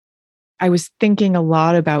I was thinking a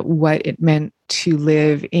lot about what it meant to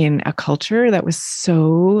live in a culture that was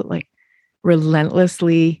so like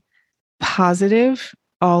relentlessly positive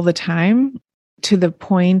all the time, to the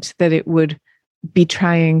point that it would be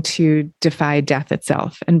trying to defy death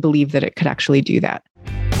itself and believe that it could actually do that.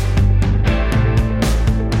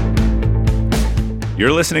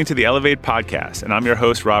 You're listening to the Elevate podcast, and I'm your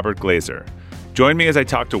host, Robert Glazer. Join me as I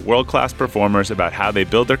talk to world-class performers about how they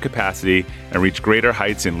build their capacity and reach greater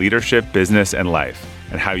heights in leadership, business, and life,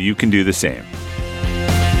 and how you can do the same.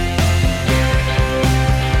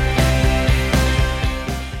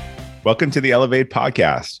 Welcome to the Elevate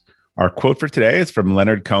podcast. Our quote for today is from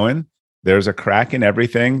Leonard Cohen. There's a crack in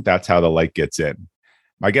everything. That's how the light gets in.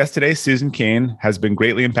 My guest today, Susan Cain, has been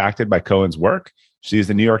greatly impacted by Cohen's work. She is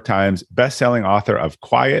the New York Times bestselling author of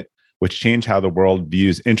Quiet, which changed how the world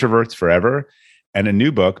views introverts forever, and a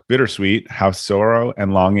new book, Bittersweet, How Sorrow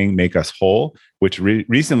and Longing Make Us Whole, which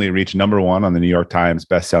recently reached #1 on the New York Times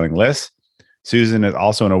bestselling list. Susan is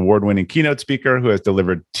also an award-winning keynote speaker who has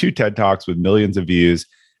delivered 2 TED Talks with millions of views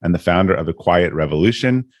and the founder of the Quiet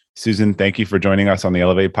Revolution. Susan, thank you for joining us on the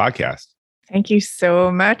Elevate podcast. Thank you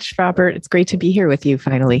so much, Robert. It's great to be here with you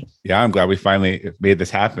finally. Yeah, I'm glad we finally made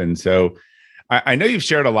this happen. So I know you've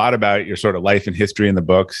shared a lot about your sort of life and history in the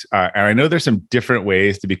books. And I know there's some different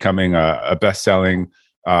ways to becoming a best-selling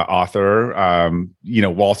author.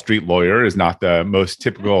 Wall Street lawyer is not the most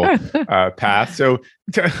typical path. So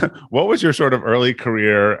what was your sort of early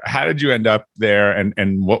career? How did you end up there?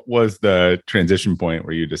 And what was the transition point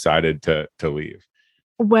where you decided to leave?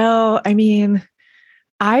 Well, I mean,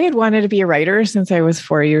 I had wanted to be a writer since I was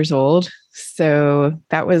 4 years old. So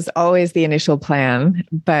that was always the initial plan.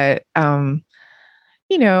 But,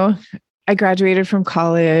 I graduated from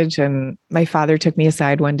college and my father took me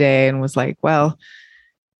aside one day and was like, well,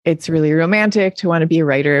 it's really romantic to want to be a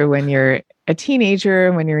writer when you're a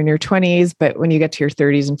teenager, when you're in your 20s, but when you get to your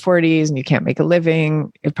 30s and 40s and you can't make a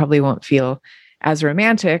living, it probably won't feel as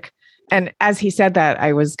romantic. And as he said that,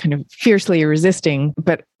 I was kind of fiercely resisting,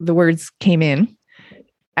 but the words came in.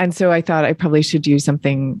 And so I thought I probably should do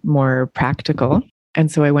something more practical.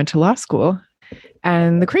 And so I went to law school.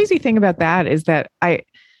 And the crazy thing about that is that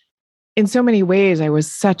in so many ways, I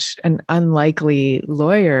was such an unlikely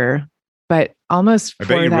lawyer, but almost I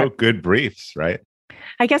bet you wrote good briefs, right?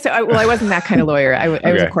 I guess, I wasn't that kind of lawyer. I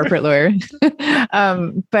was a corporate lawyer.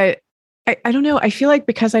 But I don't know. I feel like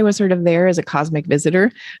because I was sort of there as a cosmic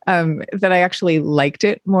visitor, that I actually liked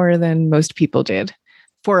it more than most people did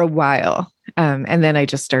for a while. And then I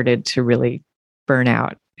just started to really burn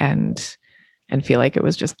out and feel like it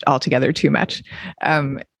was just altogether too much.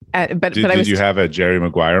 Did you have a Jerry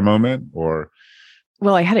Maguire moment or?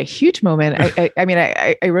 Well, I had a huge moment.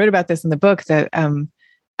 I wrote about this in the book that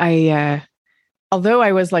although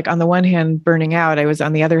I was like on the one hand burning out, I was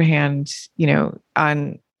on the other hand,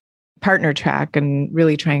 on partner track and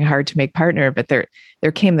really trying hard to make partner. But there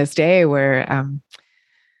came this day where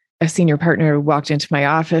a senior partner walked into my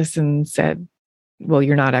office and said, well,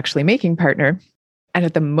 you're not actually making partner. And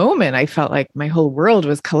at the moment, I felt like my whole world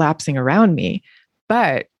was collapsing around me.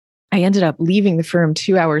 But I ended up leaving the firm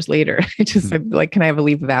 2 hours later. I just said, like, can I have a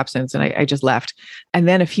leave of absence? And I just left. And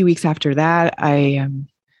then a few weeks after that, I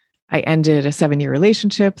ended a 7-year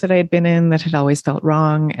relationship that I had been in that had always felt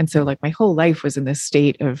wrong. And so like my whole life was in this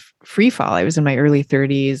state of free fall. I was in my early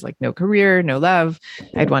 30s, like no career, no love.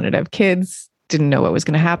 I'd wanted to have kids, didn't know what was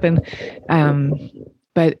going to happen.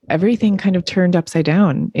 But everything kind of turned upside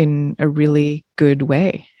down in a really good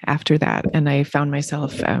way after that. And I found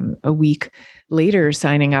myself a week later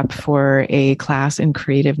signing up for a class in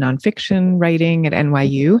creative nonfiction writing at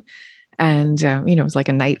NYU. And, it was like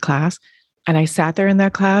a night class. And I sat there in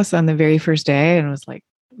that class on the very first day and was like,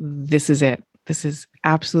 this is it. This is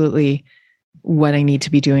absolutely what I need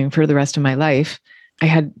to be doing for the rest of my life. I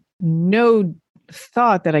had no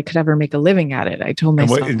thought that I could ever make a living at it. I told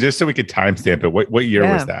myself. And just so we could timestamp it, what year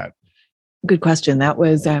was that? Good question. That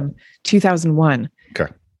was 2001.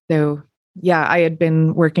 Okay. So yeah, I had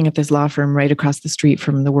been working at this law firm right across the street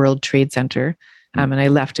from the World Trade Center. And I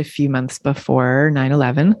left a few months before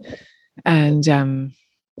 9/11. And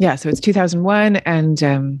so it's 2001.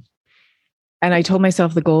 And I told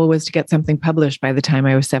myself the goal was to get something published by the time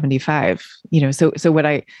I was 75. So what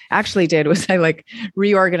I actually did was I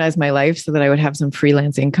reorganized my life so that I would have some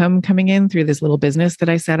freelance income coming in through this little business that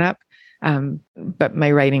I set up. But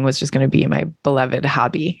my writing was just going to be my beloved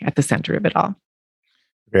hobby at the center of it all.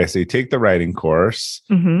 Okay, so you take the writing course,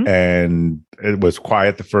 and it was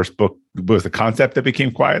Quiet. The first book was the concept that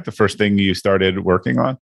became Quiet. The first thing you started working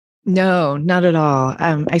on. No, not at all.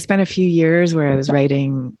 I spent a few years where I was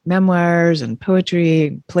writing memoirs and poetry,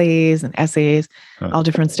 and plays and essays, Huh. all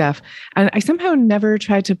different stuff. And I somehow never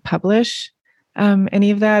tried to publish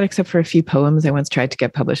any of that, except for a few poems I once tried to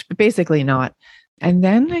get published, but basically not. And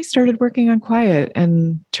then I started working on Quiet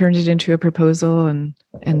and turned it into a proposal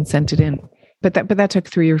and sent it in. But that took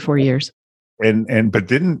 3 or 4 years.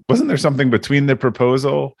 But wasn't there something between the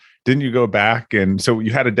proposal? Didn't you go back and so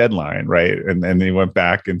you had a deadline, right? And then you went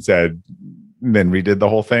back and said, then redid the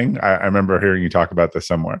whole thing. I remember hearing you talk about this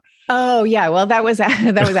somewhere. Oh yeah, well that was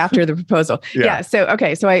after the proposal. Yeah. So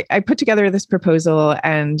okay, so I put together this proposal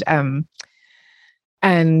and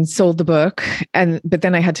sold the book, but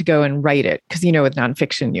then I had to go and write it because with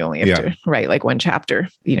nonfiction you only have to write like one chapter,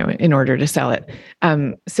 in order to sell it.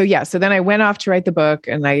 So then I went off to write the book,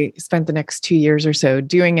 and I spent the next 2 years or so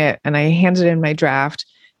doing it, and I handed in my draft,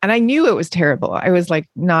 and I knew it was terrible. I was like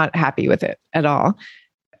not happy with it at all,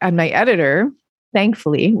 and my editor,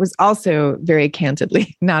 thankfully, was also very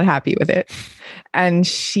candidly not happy with it, and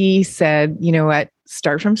she said, "You know what?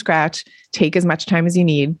 Start from scratch, take as much time as you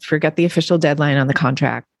need, forget the official deadline on the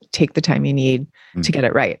contract, take the time you need to get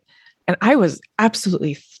it right." And I was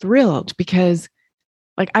absolutely thrilled because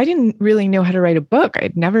I didn't really know how to write a book.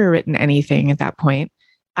 I'd never written anything at that point.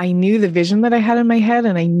 I knew the vision that I had in my head,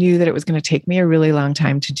 and I knew that it was going to take me a really long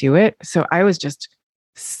time to do it. So I was just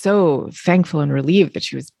so thankful and relieved that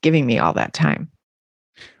she was giving me all that time.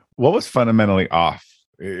 What was fundamentally off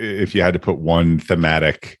if you had to put one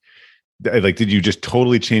thematic? Did you just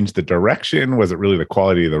totally change the direction? Was it really the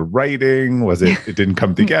quality of the writing? Was it didn't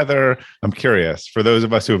come together? I'm curious for those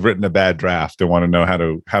of us who have written a bad draft and want to know how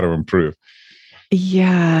to improve.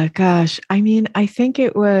 Yeah, gosh. I mean, I think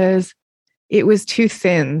it was too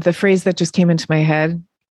thin. The phrase that just came into my head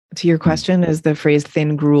to your question is the phrase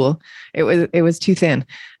thin gruel. It was too thin.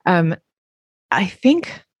 I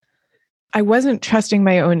think I wasn't trusting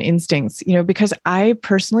my own instincts, because I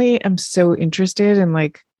personally am so interested in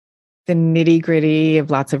the nitty gritty of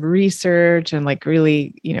lots of research and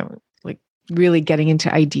really, really getting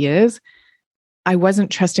into ideas. I wasn't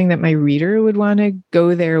trusting that my reader would want to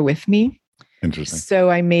go there with me. Interesting. So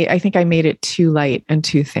I think I made it too light and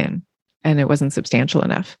too thin, and it wasn't substantial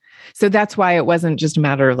enough. So that's why it wasn't just a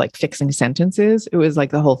matter of fixing sentences. It was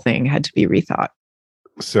the whole thing had to be rethought.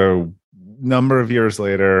 So number of years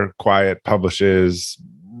later, Quiet publishes,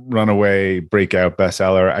 runaway, breakout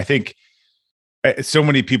bestseller. I think so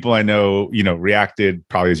many people I know, reacted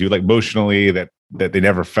probably as you emotionally that they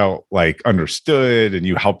never felt understood, and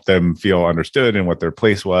you helped them feel understood and what their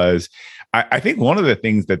place was. I think one of the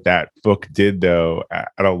things that book did, though, at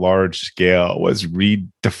a large scale, was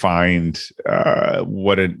redefined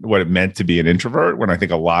what it meant to be an introvert. When I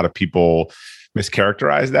think a lot of people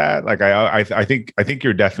mischaracterize that, I think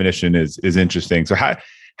your definition is interesting. So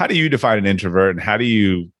how do you define an introvert, and how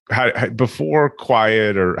before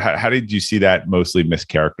Quiet, or how did you see that mostly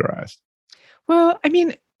mischaracterized? Well, I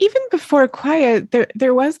mean, even before Quiet,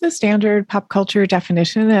 there was the standard pop culture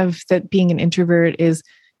definition of that being an introvert is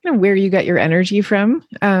where you get your energy from,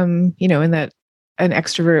 and that an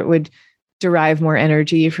extrovert would derive more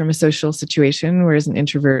energy from a social situation, whereas an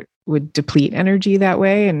introvert would deplete energy that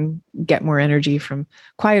way and get more energy from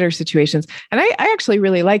quieter situations. And I actually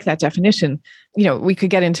really like that definition. We could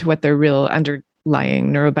get into what the real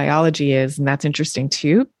underlying neurobiology is, and that's interesting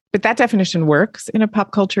too. But that definition works in a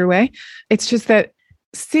pop culture way. It's just that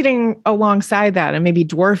sitting alongside that and maybe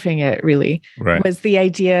dwarfing it really was the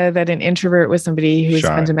idea that an introvert was somebody who was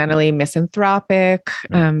fundamentally misanthropic,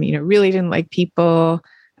 really didn't like people,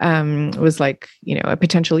 was a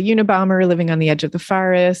potential Unabomber living on the edge of the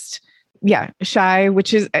forest. Yeah, shy,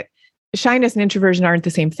 which is shyness and introversion aren't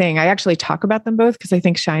the same thing. I actually talk about them both because I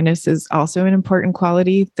think shyness is also an important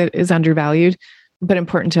quality that is undervalued, but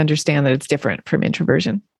important to understand that it's different from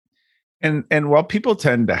introversion. And while people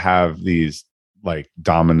tend to have these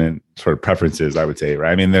dominant sort of preferences, I would say,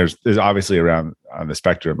 right? I mean, there's obviously around on the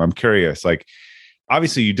spectrum. I'm curious,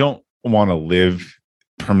 obviously you don't want to live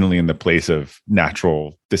permanently in the place of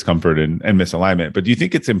natural discomfort and misalignment, but do you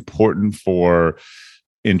think it's important for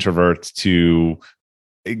introverts to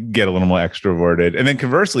get a little more extroverted? And then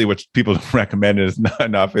conversely, which people don't recommend is not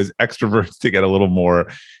enough, is extroverts to get a little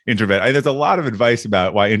more introverted. There's a lot of advice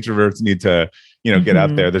about why introverts need to get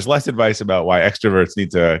out there. There's less advice about why extroverts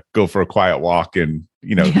need to go for a quiet walk and,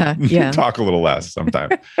 talk a little less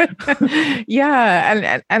sometimes.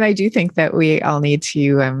 Yeah. And I do think that we all need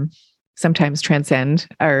to sometimes transcend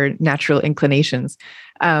our natural inclinations.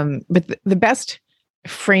 But the best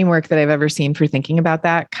framework that I've ever seen for thinking about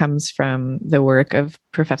that comes from the work of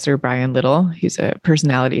Professor Brian Little, who's a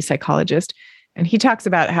personality psychologist. And he talks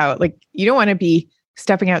about how you don't want to be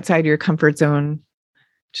stepping outside your comfort zone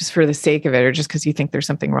just for the sake of it, or just because you think there's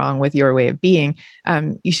something wrong with your way of being.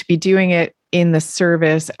 You should be doing it in the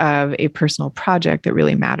service of a personal project that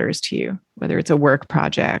really matters to you, whether it's a work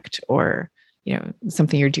project or,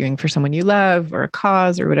 something you're doing for someone you love or a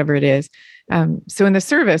cause or whatever it is. So in the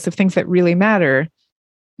service of things that really matter,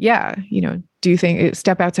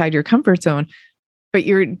 step outside your comfort zone, but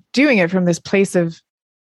you're doing it from this place of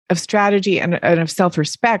strategy and of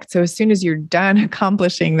self-respect. So as soon as you're done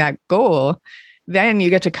accomplishing that goal, then you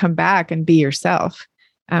get to come back and be yourself.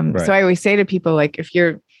 Right. So I always say to people, like, if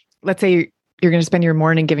let's say you're going to spend your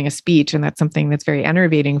morning giving a speech, and that's something that's very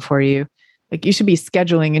enervating for you, like, you should be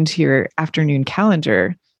scheduling into your afternoon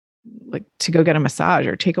calendar, like, to go get a massage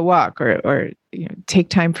or take a walk or take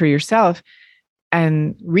time for yourself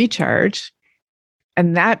and recharge.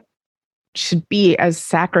 And that should be as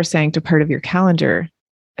sacrosanct a part of your calendar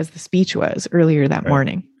as the speech was earlier that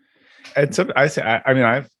morning. And so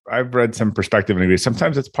I've read some perspective and agree.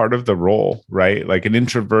 Sometimes it's part of the role, right? Like an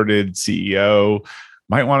introverted CEO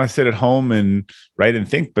might want to sit at home and write and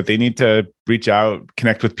think, but they need to reach out,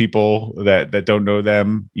 connect with people that don't know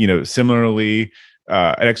them. Similarly,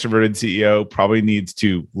 an extroverted CEO probably needs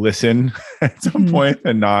to listen at some point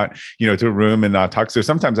and not, to a room and not talk. So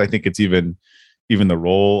sometimes I think it's even the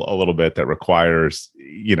role a little bit that requires,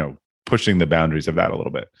 pushing the boundaries of that a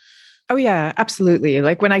little bit. Oh yeah, absolutely.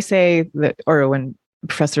 Like when I say that, or when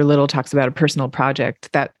Professor Little talks about a personal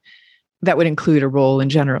project, that would include a role in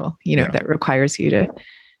general, that requires you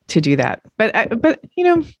to do that. But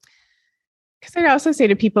because I also say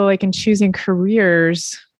to people, like, in choosing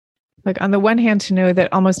careers, like, on the one hand, to know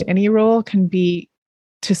that almost any role can be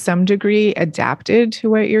to some degree adapted to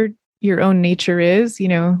what your own nature is,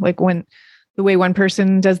 like when the way one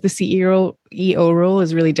person does the CEO role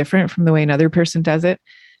is really different from the way another person does it.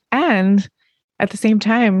 And at the same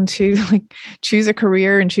time, to choose a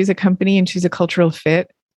career and choose a company and choose a cultural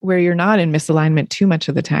fit where you're not in misalignment too much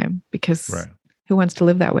of the time, because who wants to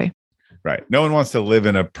live that way? Right. No one wants to live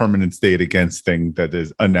in a permanent state against thing that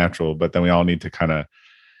is unnatural, but then we all need to kind of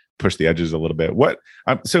push the edges a little bit.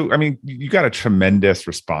 You got a tremendous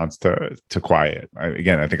response to Quiet.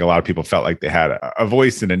 I think a lot of people felt like they had a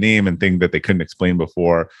voice and a name and thing that they couldn't explain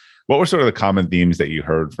before. What were sort of the common themes that you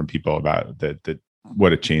heard from people about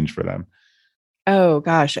what it changed for them? Oh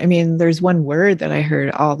gosh. There's one word that I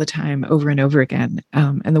heard all the time over and over again.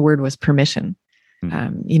 And the word was permission.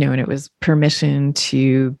 And it was permission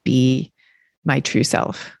to be my true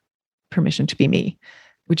self, permission to be me,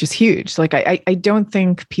 which is huge. Like, I don't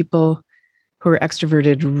think people who are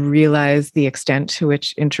extroverted realize the extent to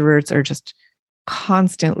which introverts are just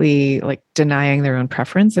constantly like denying their own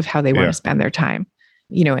preference of how they want to spend their time,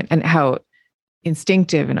 and how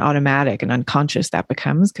instinctive and automatic and unconscious that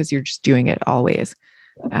becomes, because you're just doing it always.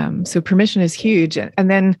 So permission is huge. And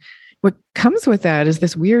then what comes with that is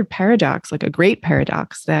this weird paradox, like a great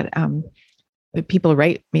paradox that people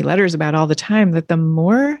write me letters about all the time, that the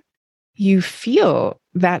more you feel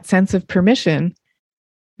that sense of permission,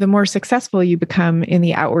 the more successful you become in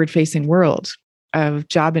the outward facing world of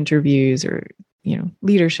job interviews or,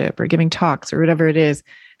 leadership or giving talks or whatever it is.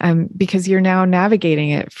 Because you're now navigating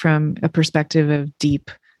it from a perspective of deep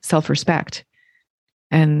self-respect,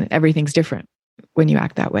 and everything's different when you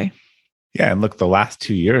act that way. Yeah. And look, the last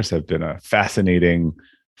 2 years have been a fascinating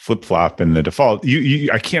flip-flop in the default.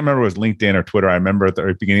 I can't remember if it was LinkedIn or Twitter. I remember at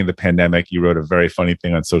the beginning of the pandemic, you wrote a very funny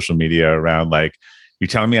thing on social media around, like, you're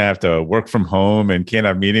telling me I have to work from home and can't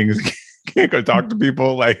have meetings, can't go talk to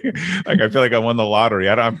people. Like I feel like I won the lottery.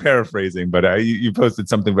 I'm paraphrasing, but you posted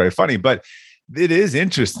something very funny. But it is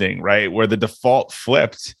interesting, right? Where the default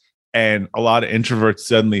flipped and a lot of introverts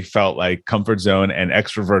suddenly felt like comfort zone and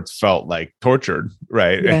extroverts felt like tortured,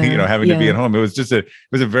 right? Yeah, having to be at home. It was a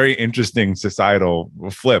very interesting societal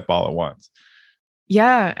flip all at once.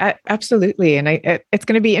 Yeah, absolutely. And it's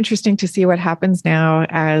going to be interesting to see what happens now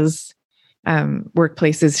as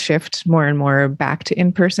workplaces shift more and more back to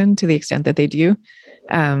in-person, to the extent that they do.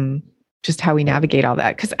 Just how we navigate all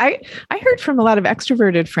that. Because I heard from a lot of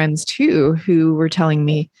extroverted friends too, who were telling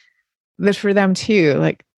me that for them too,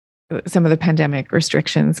 like, some of the pandemic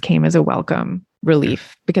restrictions came as a welcome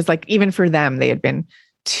relief, because like even for them, they had been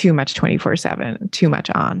too much 24/7, too much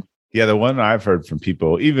on. Yeah. The one I've heard from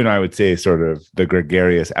people, even I would say sort of the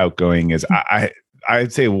gregarious outgoing, is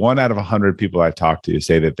I'd say 1 out of 100 people I've talked to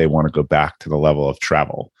say that they want to go back to the level of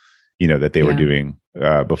travel, that they were doing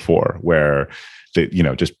before, where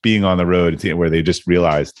just being on the road, where they just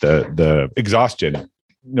realized the exhaustion,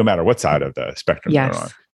 no matter what side of the spectrum they're on.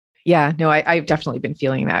 Yeah, no, I've definitely been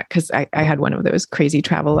feeling that, because I had one of those crazy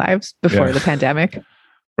travel lives before the pandemic.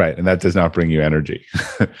 Right. And that does not bring you energy.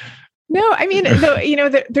 No, I mean, though,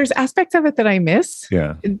 there's aspects of it that I miss.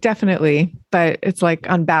 Yeah. Definitely. But it's like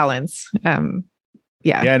on balance.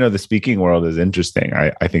 Yeah. Yeah, I know the speaking world is interesting.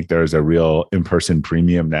 I think there's a real in-person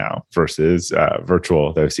premium now versus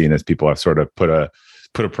virtual that I've seen as people have sort of put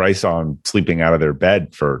a price on sleeping out of their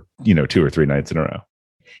bed for, 2 or 3 nights in a row.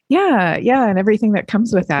 Yeah. Yeah. And everything that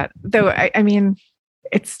comes with that. Though, I mean,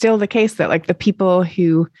 it's still the case that like the people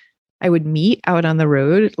who I would meet out on the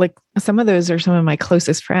road, like some of those are some of my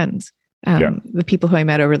closest friends. The people who I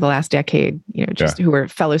met over the last decade, who were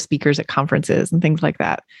fellow speakers at conferences and things like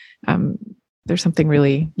that. There's something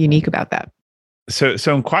really unique about that. So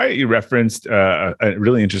in Quiet, you referenced a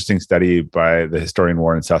really interesting study by the historian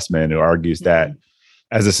Warren Sussman, who argues that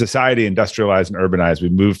as a society industrialized and urbanized, we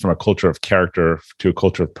moved from a culture of character to a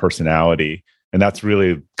culture of personality. And that's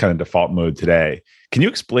really kind of default mode today. Can you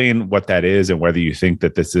explain what that is and whether you think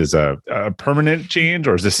that this is a permanent change,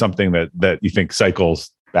 or is this something that you think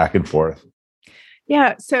cycles back and forth?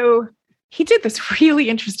 Yeah. So he did this really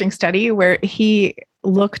interesting study where he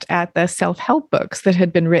looked at the self-help books that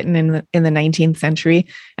had been written in the 19th century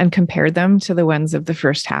and compared them to the ones of the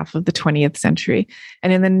first half of the 20th century.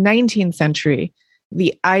 And in the 19th century,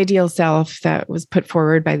 the ideal self that was put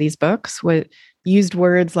forward by these books used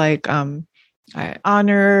words like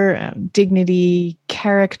honor, dignity,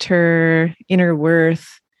 character, inner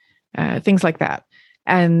worth, things like that.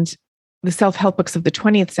 And the self-help books of the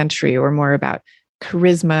 20th century were more about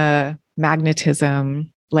charisma,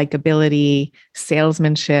 magnetism, likability,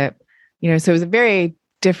 salesmanship. So it was a very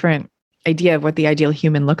different idea of what the ideal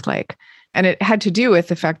human looked like. And it had to do with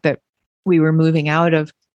the fact that we were moving out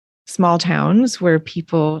of small towns where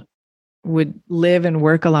people would live and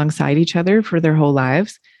work alongside each other for their whole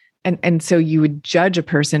lives. And so you would judge a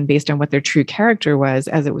person based on what their true character was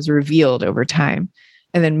as it was revealed over time.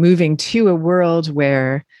 And then moving to a world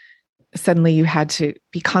where suddenly you had to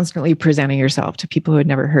be constantly presenting yourself to people who had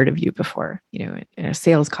never heard of you before, in a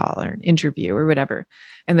sales call or an interview or whatever.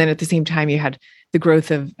 And then at the same time, you had the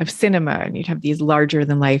growth of cinema, and you'd have these larger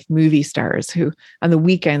than life movie stars who on the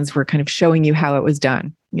weekends were kind of showing you how it was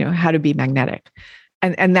done, how to be magnetic.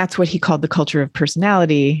 And that's what he called the culture of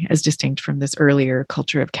personality, as distinct from this earlier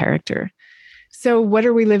culture of character. So what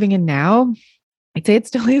are we living in now? I'd say it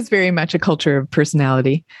still is very much a culture of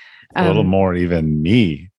personality. A little more even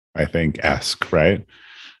me, I think, esque, right?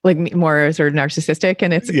 Like more sort of narcissistic.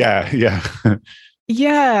 And it's yeah.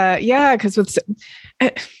 Because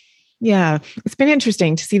it's been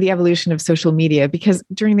interesting to see the evolution of social media, because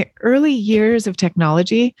during the early years of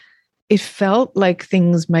technology, it felt like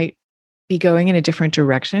things might be going in a different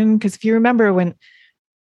direction. Because if you remember when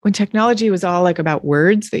technology was all like about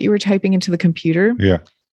words that you were typing into the computer,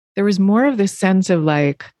 there was more of this sense of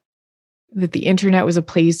like that the internet was a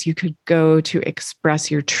place you could go to express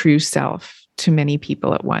your true self to many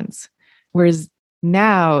people at once. Whereas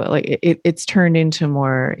now, like it's turned into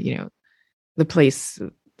more, the place,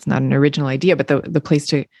 it's not an original idea, but the place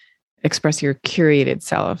to express your curated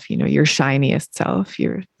self, your shiniest self,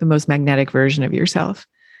 the most magnetic version of yourself.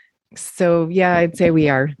 So yeah, I'd say we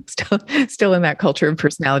are still in that culture of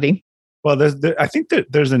personality. Well, I think that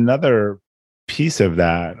there's another piece of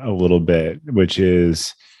that a little bit, which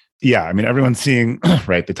is, I mean, everyone's seeing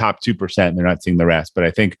right the top 2%, and they're not seeing the rest. But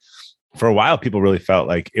I think for a while, people really felt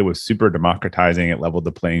like it was super democratizing. It leveled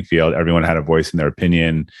the playing field. Everyone had a voice in their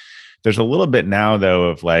opinion. There's a little bit now, though,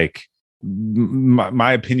 of like,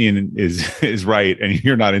 my opinion is right, and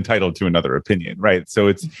you're not entitled to another opinion, right? So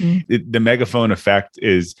it's the megaphone effect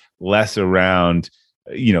is less around,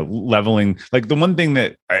 leveling. Like the one thing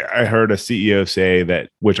that I heard a CEO say that,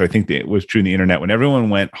 which I think that was true in the internet, when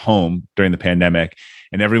everyone went home during the pandemic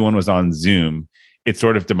and everyone was on Zoom, it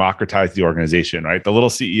sort of democratized the organization, right? The little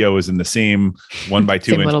CEO was in the same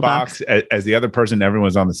 1x2 inch box as the other person. Everyone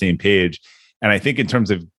was on the same page. And I think in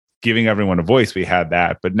terms of giving everyone a voice, we had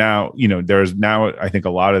that. But now, there's now, I think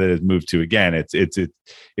a lot of it has moved to, again, it's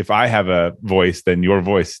if I have a voice, then your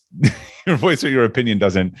voice or your opinion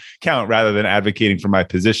doesn't count, rather than advocating for my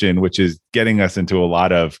position, which is getting us into a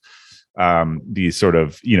lot of these sort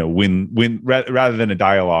of, win rather than a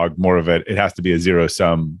dialogue, more of it has to be a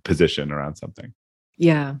zero-sum position around something.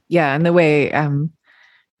 Yeah. Yeah. And the way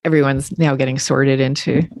everyone's now getting sorted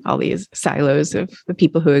into all these silos of the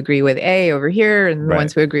people who agree with A over here and the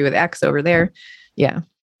ones who agree with X over there. Yeah.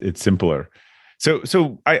 It's simpler.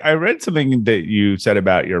 So I read something that you said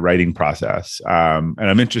about your writing process. And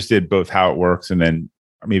I'm interested both how it works and then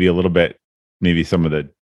maybe a little bit, maybe some of the,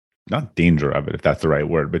 not danger of it, if that's the right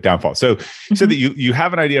word, but downfall. So that you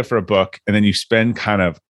have an idea for a book, and then you spend kind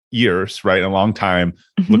of years, right? A long time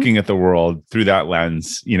looking at the world through that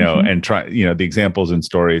lens, and try, the examples and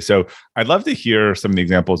stories. So I'd love to hear some of the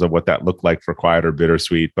examples of what that looked like for Quiet or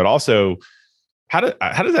Bittersweet, but also how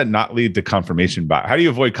does that not lead to confirmation bias? How do you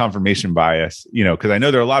avoid confirmation bias? Because I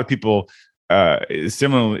know there are a lot of people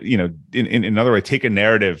similarly, in another way, take a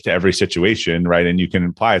narrative to every situation, right? And you can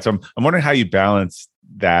apply it. So I'm wondering how you balance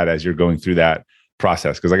that as you're going through that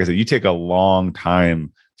process. Because like I said, you take a long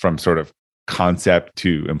time from sort of concept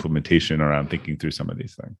to implementation around thinking through some of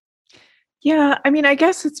these things. Yeah. I mean, I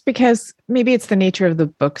guess it's because maybe it's the nature of the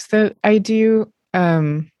books that I do.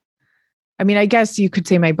 I mean, I guess you could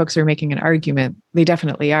say my books are making an argument. They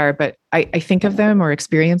definitely are, but I think of them or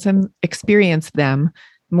experience them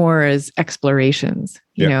more as explorations,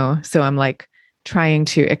 you know? So I'm like trying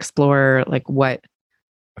to explore like what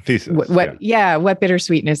a thesis, what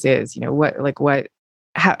bittersweetness is,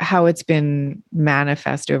 how it's been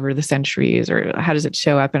manifest over the centuries, or how does it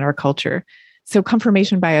show up in our culture? So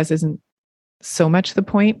confirmation bias isn't so much the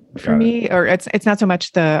point for me, or it's not so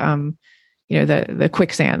much the the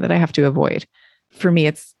quicksand that I have to avoid. For me,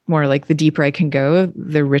 it's more like the deeper I can go,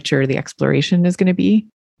 the richer the exploration is going to be.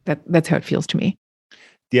 That's how it feels to me.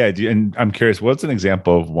 Yeah. And I'm curious, what's an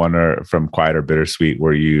example of one from Quiet or Bittersweet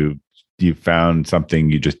where you found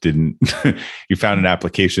something you just didn't, you found an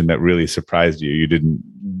application that really surprised you. You didn't,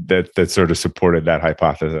 that sort of supported that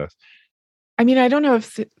hypothesis. I mean, I don't know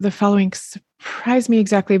if the following surprised me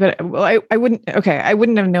exactly, but I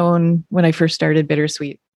wouldn't have known when I first started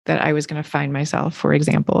Bittersweet that I was going to find myself, for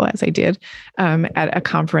example, as I did, at a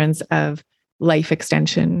conference of life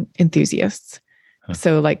extension enthusiasts. Huh.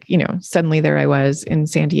 So suddenly there I was in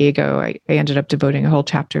San Diego. I ended up devoting a whole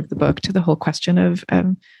chapter of the book to the whole question of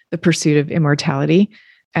the pursuit of immortality.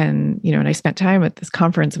 And I spent time at this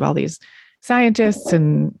conference of all these scientists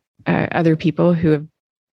and other people who have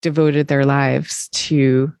devoted their lives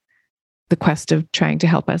to the quest of trying to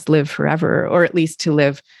help us live forever, or at least to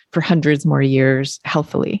live for hundreds more years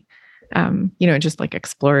healthily. Just like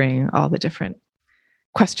exploring all the different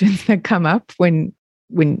questions that come up when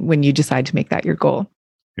you decide to make that your goal.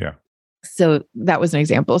 Yeah. So that was an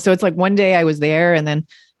example. So it's like one day I was there, and then,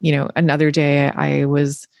 another day I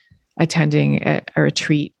was attending a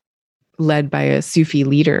retreat led by a Sufi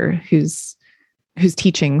leader whose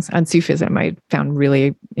teachings on Sufism I found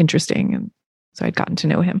really interesting. And so I'd gotten to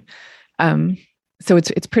know him. So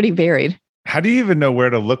it's pretty varied. How do you even know where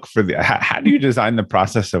to look for how do you design the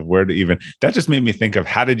process of where to even, that just made me think of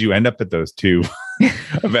how did you end up at those two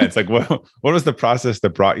events? Like what was the process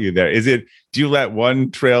that brought you there? Do you let one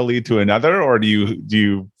trail lead to another, or do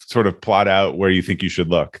you sort of plot out where you think you should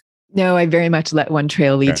look? No, I very much let one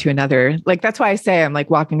trail lead to another. Like, that's why I say I'm like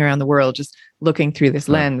walking around the world, just looking through this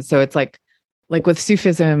lens. So it's like with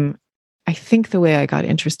Sufism, I think the way I got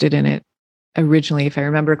interested in it originally, if I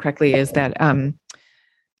remember correctly, is that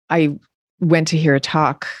I went to hear a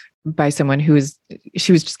talk by someone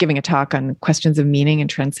she was just giving a talk on questions of meaning and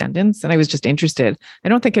transcendence. And I was just interested. I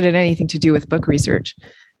don't think it had anything to do with book research.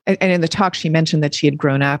 And in the talk, she mentioned that she had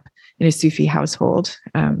grown up in a Sufi household.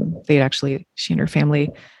 She and her family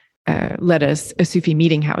led a Sufi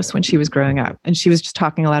meeting house when she was growing up. And she was just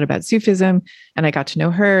talking a lot about Sufism. And I got to know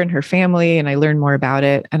her and her family, and I learned more about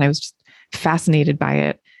it. And I was just fascinated by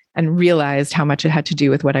it and realized how much it had to do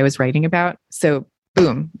with what I was writing about. So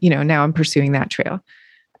boom, now I'm pursuing that trail.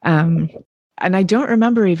 And I don't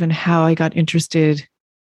remember even how I got interested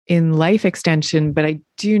in life extension, but I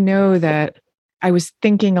do know that I was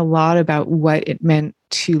thinking a lot about what it meant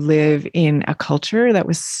to live in a culture that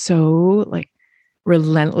was so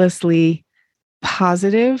relentlessly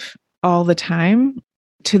positive all the time,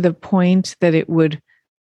 to the point that it would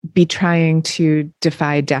be trying to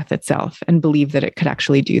defy death itself and believe that it could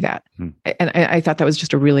actually do that. And I thought that was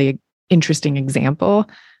just a really interesting example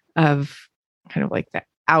of kind of like the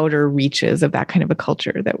outer reaches of that kind of a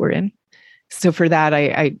culture that we're in. So for that,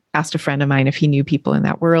 I asked a friend of mine if he knew people in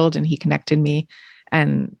that world, and he connected me,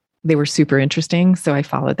 and they were super interesting. So I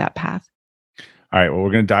followed that path. All right. Well,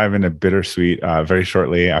 we're going to dive into Bittersweet very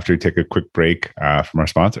shortly after we take a quick break from our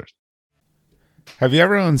sponsors. Have you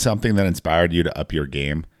ever owned something that inspired you to up your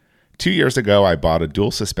game? 2 years ago, I bought a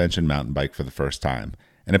dual suspension mountain bike for the first time,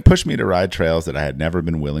 and it pushed me to ride trails that I had never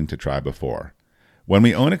been willing to try before. When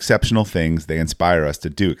we own exceptional things, they inspire us to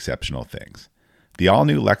do exceptional things. The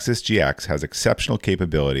all-new Lexus GX has exceptional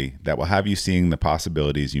capability that will have you seeing the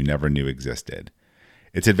possibilities you never knew existed.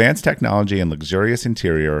 Its advanced technology and luxurious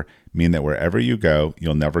interior mean that wherever you go,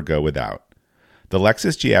 you'll never go without. The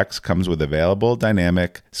Lexus GX comes with available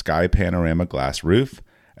dynamic sky panorama glass roof,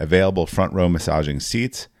 available front row massaging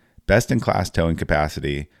seats, best-in-class towing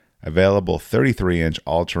capacity, available 33-inch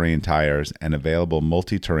all-terrain tires, and available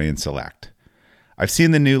multi-terrain select. I've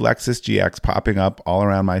seen the new Lexus GX popping up all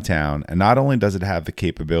around my town, and not only does it have the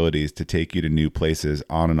capabilities to take you to new places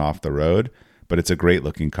on and off the road, but it's a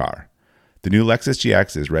great-looking car. The new Lexus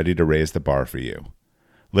GX is ready to raise the bar for you.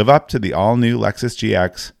 Live up to the all-new Lexus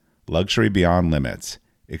GX, luxury beyond limits.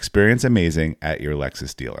 Experience amazing at your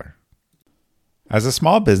Lexus dealer. As a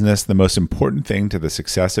small business, the most important thing to the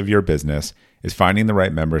success of your business is finding the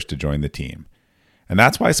right members to join the team. And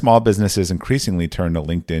that's why small businesses increasingly turn to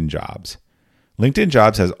LinkedIn Jobs. LinkedIn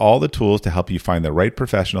Jobs has all the tools to help you find the right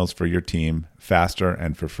professionals for your team faster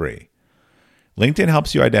and for free. LinkedIn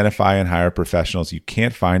helps you identify and hire professionals you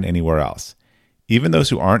can't find anywhere else, even those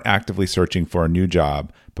who aren't actively searching for a new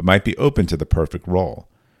job but might be open to the perfect role.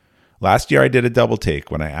 Last year, I did a double take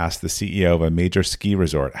when I asked the CEO of a major ski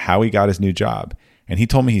resort how he got his new job, and he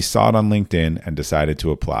told me he saw it on LinkedIn and decided to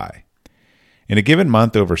apply. In a given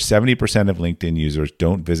month, over 70% of LinkedIn users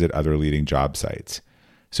don't visit other leading job sites.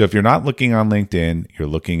 So if you're not looking on LinkedIn, you're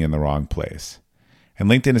looking in the wrong place. And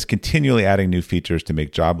LinkedIn is continually adding new features to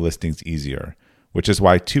make job listings easier, which is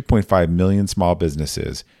why 2.5 million small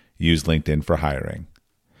businesses use LinkedIn for hiring.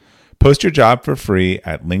 Post your job for free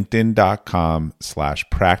at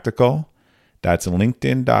linkedin.com/practical. That's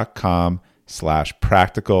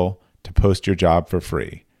linkedin.com/practical to post your job for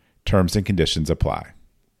free. Terms and conditions apply.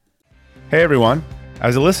 Hey everyone.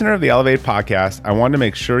 As a listener of the Elevate podcast, I wanted to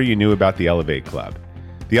make sure you knew about the Elevate Club.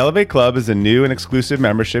 The Elevate Club is a new and exclusive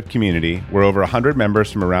membership community where over 100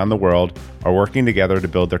 members from around the world are working together to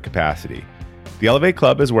build their capacity. The Elevate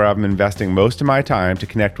Club is where I'm investing most of my time to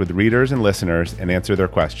connect with readers and listeners and answer their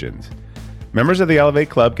questions. Members of the Elevate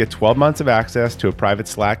Club get 12 months of access to a private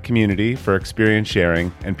Slack community for experience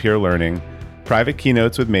sharing and peer learning, private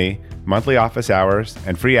keynotes with me, monthly office hours,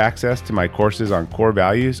 and free access to my courses on core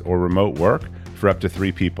values or remote work for up to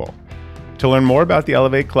 3 people. To learn more about the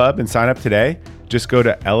Elevate Club and sign up today, just go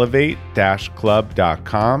to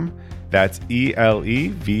elevate-club.com. That's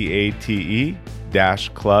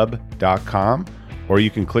elevate-club.com, or you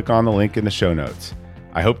can click on the link in the show notes.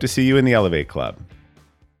 I hope to see you in the Elevate Club.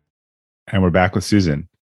 And we're back with Susan.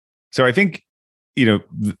 So I think,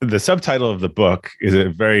 the subtitle of the book is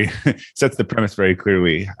sets the premise very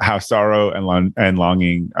clearly: how sorrow and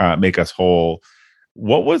longing make us whole.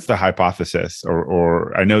 What was the hypothesis,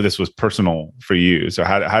 or I know this was personal for you. So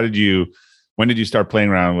when did you start playing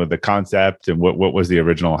around with the concept, and what was the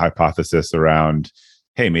original hypothesis around,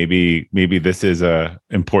 hey, maybe this is a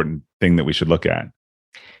important thing that we should look at?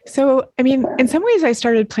 So, in some ways, I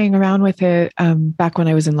started playing around with it back when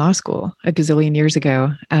I was in law school a gazillion years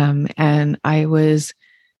ago. And I was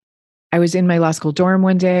in my law school dorm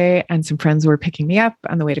one day, and some friends were picking me up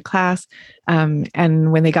on the way to class.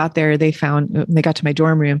 And when they got there, when they got to my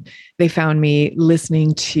dorm room, they found me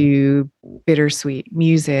listening to bittersweet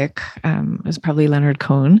music. It was probably Leonard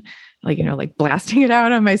Cohen, like blasting it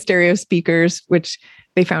out on my stereo speakers, which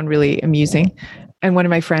they found really amusing. And one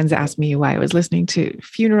of my friends asked me why I was listening to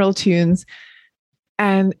funeral tunes.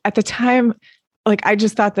 And at the time, I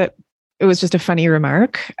just thought that it was just a funny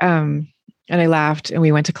remark. And I laughed and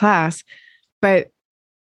we went to class, but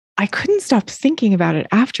I couldn't stop thinking about it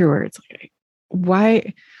afterwards.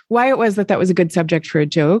 Why it was that was a good subject for a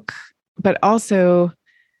joke, but also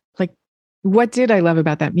what did I love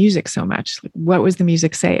about that music so much? What was the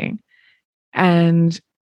music saying? And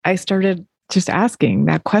I started just asking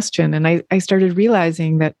that question. And I started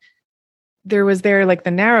realizing that there was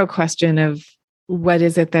the narrow question of what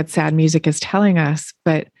is it that sad music is telling us?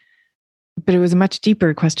 But it was a much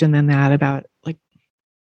deeper question than that, about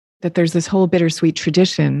that there's this whole bittersweet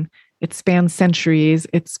tradition. It spans centuries.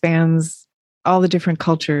 It spans all the different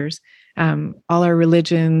cultures, all our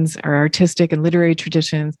religions, our artistic and literary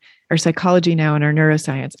traditions, our psychology now, and our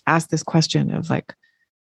neuroscience ask this question of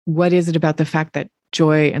what is it about the fact that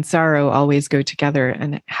joy and sorrow always go together,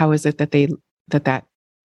 and how is it that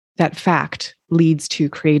that fact leads to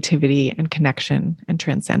creativity and connection and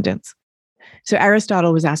transcendence? So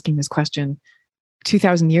Aristotle was asking this question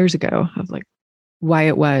 2,000 years ago of why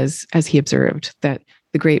it was, as he observed, that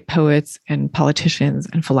the great poets and politicians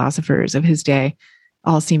and philosophers of his day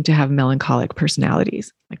all seemed to have melancholic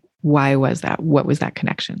personalities. Why was that? What was that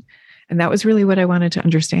connection? And that was really what I wanted to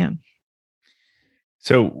understand.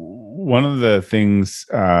 So one of the things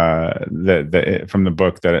that from the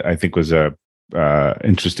book that I think was a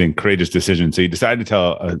interesting, courageous decision. So you decided to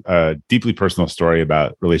tell a deeply personal story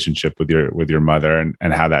about relationship with your mother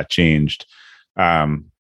and how that changed.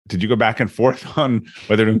 Did you go back and forth on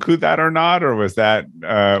whether to include that or not, or was that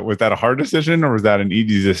a hard decision, or was that an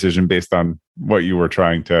easy decision based on what you were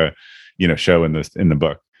trying to show in the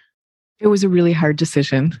book? It was a really hard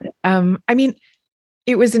decision. I mean,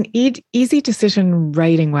 it was an easy decision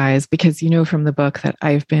writing wise, because you know from the book that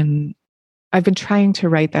I've been trying to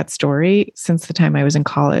write that story since the time I was in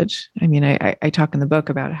college. I mean, I talk in the book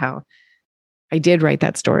about how I did write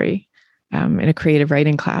that story in a creative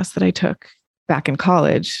writing class that I took back in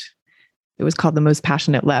college. It was called The Most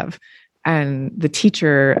Passionate Love. And the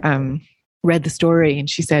teacher read the story and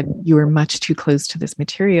she said, "You are much too close to this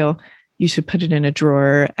material. You should put it in a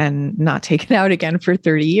drawer and not take it out again for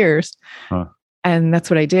 30 years. Huh. And that's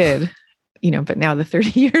what I did, but now the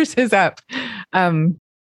 30 years is up.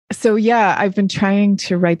 So yeah, I've been trying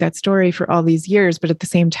to write that story for all these years, but at the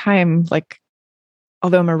same time, like,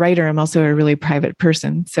 although I'm a writer, I'm also a really private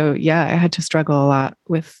person. So yeah, I had to struggle a lot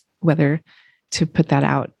with whether to put that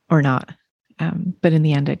out or not. But in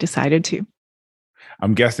the end, I decided to.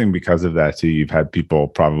 I'm guessing because of that too, you've had people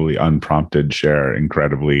probably unprompted share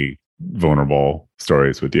incredibly vulnerable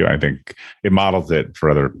stories with you. I think it models it for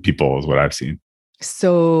other people is what I've seen.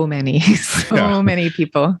 So many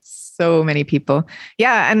people.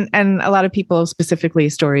 Yeah. And a lot of people, specifically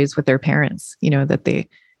stories with their parents, that they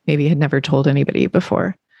maybe had never told anybody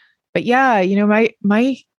before. But yeah,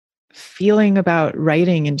 my feeling about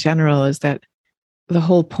writing in general is that the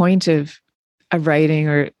whole point of writing,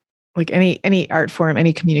 or like any art form,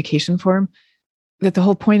 any communication form, that the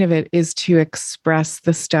whole point of it is to express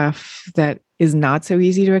the stuff that is not so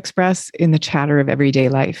easy to express in the chatter of everyday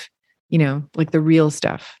life, like the real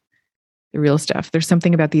stuff. There's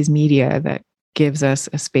something about these media that gives us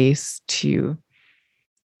a space to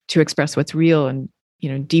express what's real and,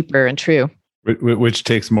 deeper and true. Which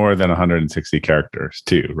takes more than 160 characters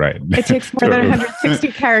too, right? It takes more than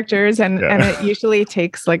 160 characters, and it usually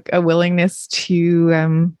takes like a willingness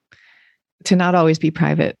to not always be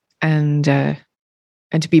private and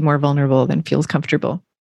to be more vulnerable than feels comfortable.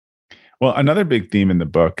 Well, another big theme in the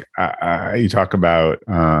book you talk about,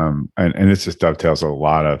 and this just dovetails a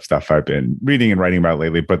lot of stuff I've been reading and writing about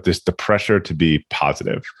lately, but there's the pressure to be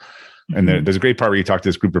positive. And there's a great part where you talk to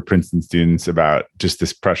this group of Princeton students about just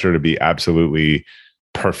this pressure to be absolutely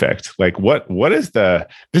perfect. Like what is this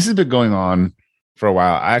has been going on for a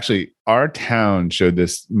while. Our town showed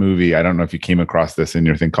this movie. I don't know if you came across this in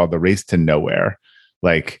your thing, called The Race to Nowhere,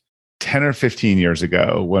 like 10 or 15 years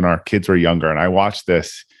ago when our kids were younger. And I watched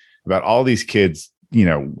this about all these kids,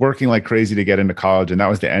 working like crazy to get into college. And that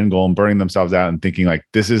was the end goal, and burning themselves out and thinking like,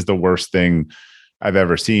 this is the worst thing I've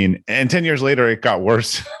ever seen. And 10 years later, it got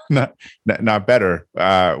worse, not better,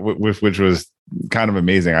 which was kind of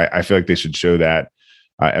amazing. I feel like they should show that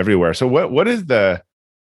everywhere. So what is the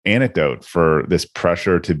antidote for this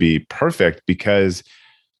pressure to be perfect? Because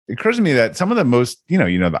it occurs to me that some of the most,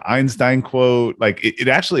 the Einstein quote, like it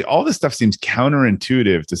actually, all this stuff seems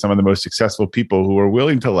counterintuitive to some of the most successful people who are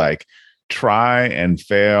willing to like try and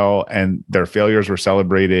fail, and their failures were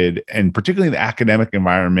celebrated. And particularly in the academic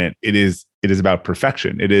environment, it is about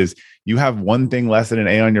perfection. It is, you have one thing less than an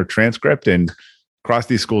A on your transcript and cross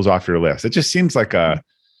these schools off your list. It just seems like a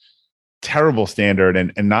terrible standard,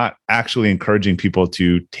 and not actually encouraging people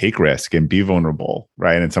to take risk and be vulnerable,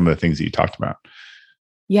 right? And some of the things that you talked about.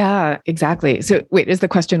 Yeah, exactly. So wait, is the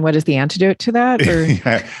question, what is the antidote to that? Or?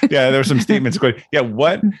 yeah, there were some statements going, yeah,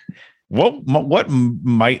 what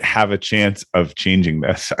might have a chance of changing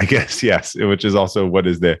this? I guess, yes, which is also what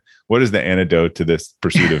is the antidote to this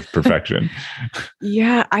pursuit of perfection?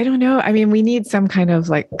 Yeah, I don't know. I mean, we need some kind of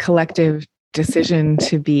like collective decision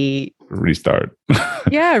to be restart.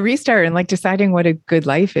 Restart, and like deciding what a good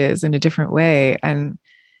life is in a different way, and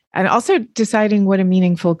also deciding what a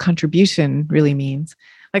meaningful contribution really means.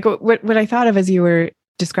 Like what I thought of as you were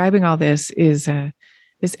describing all this is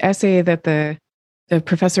this essay that the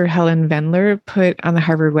Professor Helen Vendler put on the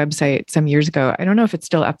Harvard website some years ago. I don't know if it's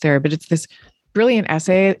still up there, but it's this brilliant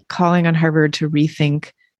essay calling on Harvard to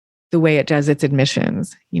rethink the way it does its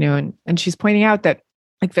admissions, and she's pointing out that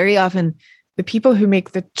like very often the people who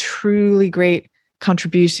make the truly great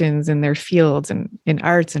contributions in their fields and in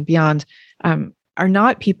arts and beyond are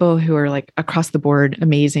not people who are like across the board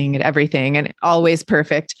amazing at everything and always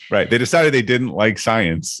perfect. Right. They decided they didn't like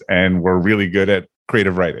science and were really good at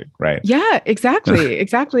creative writing. Right. Yeah, exactly.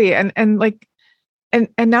 Exactly. And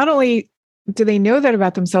not only do they know that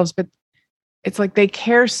about themselves, but it's like they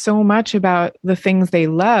care so much about the things they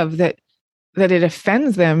love that it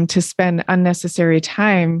offends them to spend unnecessary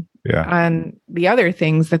time on the other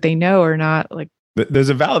things that they know are not like. There's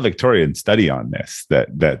a valedictorian study on this that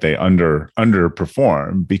they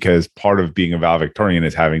underperform, because part of being a valedictorian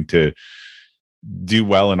is having to do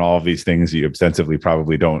well in all of these things you ostensibly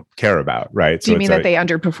probably don't care about, right? Do you mean that they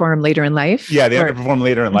underperform later in life? Yeah, they underperform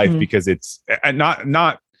later in life because it's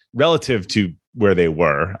not relative to where they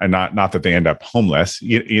were, and not that they end up homeless,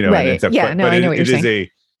 you know, and Right. it's a, Yeah. No, but I know what it you're is saying.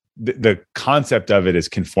 the concept of it is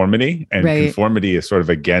conformity, and Right. conformity is sort of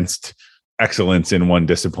against excellence in one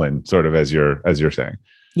discipline, sort of as you're saying.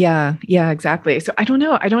 Yeah. Yeah, exactly. So I don't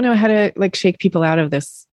know. I don't know how to like shake people out of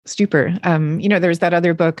this stupor. You know, there's that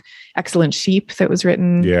other book, Excellent Sheep, that was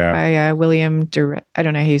written by William I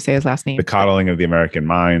don't know how you say his last name. The Coddling of the American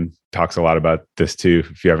Mind talks a lot about this too,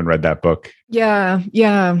 if you haven't read that book. Yeah.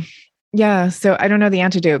 So I don't know the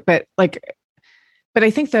antidote, but I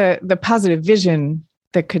think the positive vision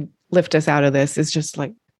that could lift us out of this is just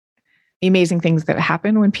like the amazing things that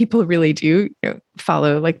happen when people really do,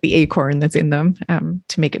 follow like the acorn that's in them,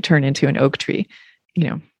 to make it turn into an oak tree,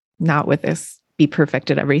 not with this be perfect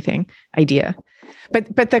at everything idea.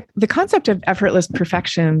 But the concept of effortless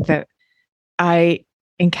perfection that I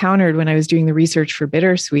encountered when I was doing the research for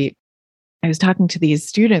Bittersweet, I was talking to these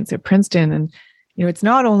students at Princeton, and it's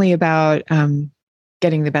not only about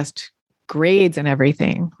getting the best grades and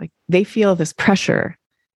everything. Like they feel this pressure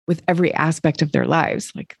with every aspect of their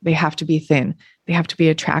lives. Like they have to be thin, they have to be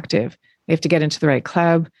attractive, they have to get into the right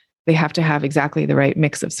club, they have to have exactly the right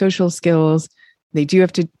mix of social skills, they do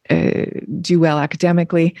have to do well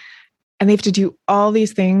academically, and they have to do all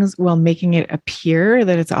these things while making it appear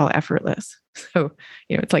that it's all effortless. So,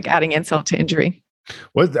 it's like adding insult to injury.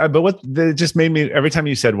 What just made me, every time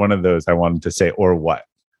you said one of those, I wanted to say, or what?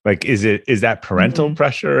 Like, is that parental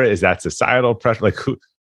pressure? Is that societal pressure? Like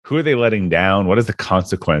who are they letting down? What is the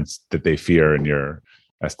consequence that they fear in your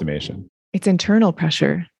estimation? It's internal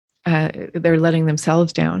pressure. They're letting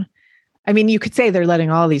themselves down. I mean, you could say they're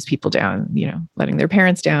letting all these people down, letting their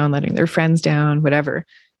parents down, letting their friends down, whatever.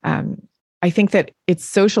 I think that it's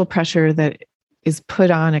social pressure that is put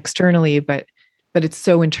on externally, but it's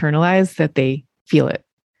so internalized that they feel it,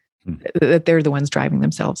 that they're the ones driving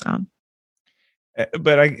themselves on.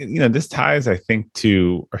 But this ties, I think,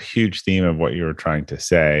 to a huge theme of what you were trying to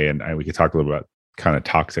say, and we could talk a little about kind of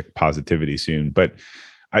toxic positivity soon. But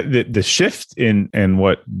the shift in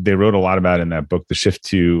what they wrote a lot about in that book, the shift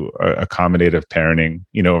to accommodative parenting,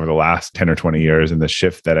 over the last 10 or 20 years, and the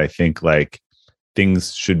shift that I think like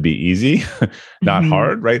things should be easy, not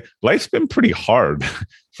hard, right? Life's been pretty hard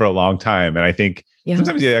for a long time, and I think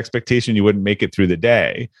sometimes the expectation you wouldn't make it through the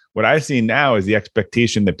day. What I see now is the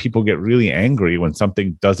expectation that people get really angry when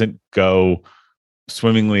something doesn't go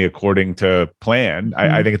swimmingly according to plan.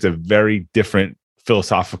 I think it's a very different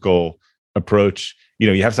philosophical approach.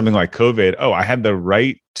 You have something like COVID. Oh, I had the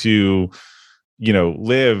right to,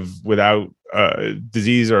 live without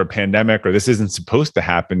disease or a pandemic, or this isn't supposed to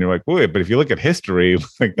happen. You're like, wait, but if you look at history,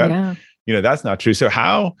 like that, that's not true. So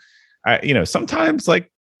how, sometimes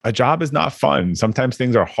like a job is not fun. Sometimes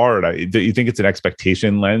things are hard. Do you think it's an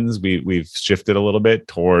expectation lens? We've shifted a little bit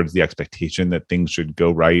towards the expectation that things should go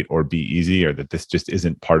right or be easy, or that this just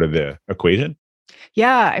isn't part of the equation?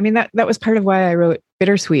 Yeah. I mean, that was part of why I wrote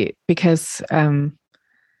Bittersweet, because,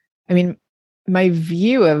 my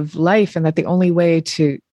view of life, and that the only way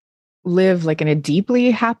to live like in a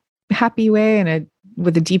deeply happy way and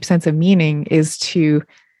with a deep sense of meaning is to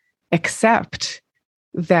accept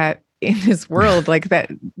that in this world, like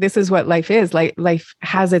that, this is what life is. Like life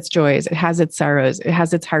has its joys, it has its sorrows, it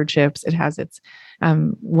has its hardships, it has its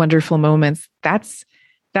wonderful moments. That's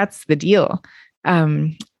the deal.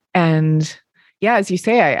 And yeah, as you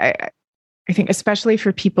say, I think especially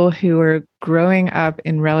for people who are growing up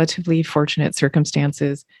in relatively fortunate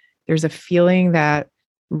circumstances, there's a feeling that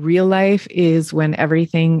real life is when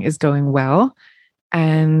everything is going well,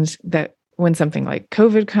 and that when something like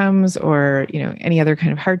COVID comes, or any other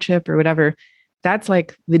kind of hardship or whatever, that's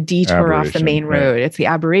like the detour off the main road. Right? It's the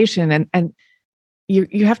aberration, and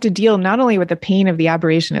you have to deal not only with the pain of the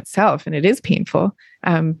aberration itself, and it is painful,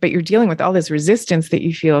 but you're dealing with all this resistance that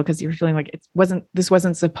you feel because you're feeling like this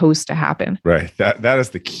wasn't supposed to happen. Right. That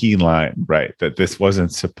is the key line, right? That this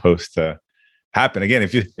wasn't supposed to happen. Again,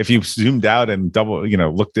 if you zoomed out and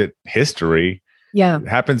looked at history, it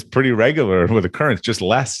happens pretty regular with occurrence, just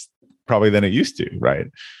less probably than it used to, right?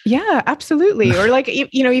 Yeah, absolutely. Or like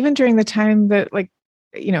even during the time that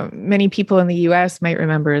many people in the US might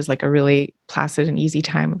remember as like a really placid and easy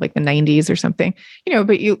time of like the 90s or something,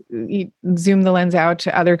 but you zoom the lens out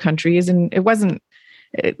to other countries, and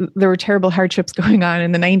there were terrible hardships going on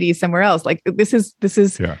in the 90s somewhere else. Like this has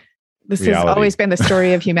always been the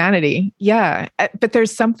story of humanity. Yeah. But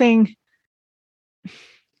there's something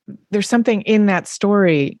in that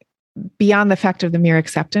story beyond the fact of the mere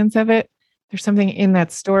acceptance of it. There's something in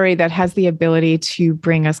that story that has the ability to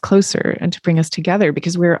bring us closer and to bring us together,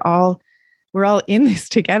 because we're all in this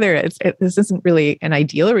together. This isn't really an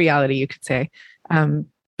ideal reality, you could say,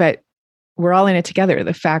 but we're all in it together.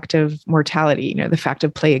 The fact of mortality, the fact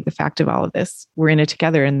of plague, the fact of all of this, we're in it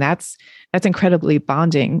together. And that's incredibly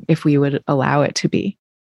bonding if we would allow it to be.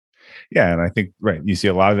 Yeah. And I think, right, you see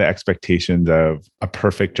a lot of the expectations of a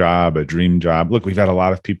perfect job, a dream job. Look, we've had a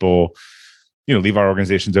lot of people, leave our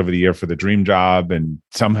organizations over the year for the dream job, and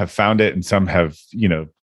some have found it and some have,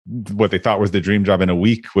 what they thought was the dream job in a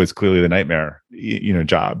week was clearly the nightmare,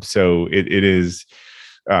 job. So it is,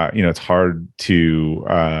 it's hard to,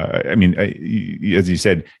 as you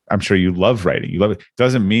said, I'm sure you love writing. You love it.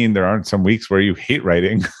 Doesn't mean there aren't some weeks where you hate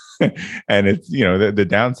writing and it's, the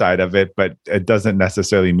downside of it, but it doesn't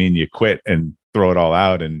necessarily mean you quit and throw it all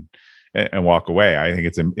out and walk away. I think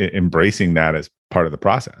it's embracing that as part of the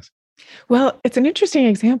process. Well, it's an interesting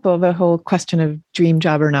example, the whole question of dream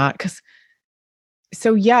job or not.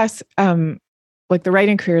 Yes, like the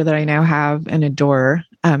writing career that I now have and adore,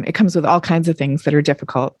 it comes with all kinds of things that are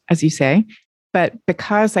difficult, as you say. But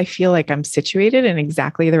because I feel like I'm situated in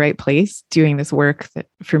exactly the right place, doing this work that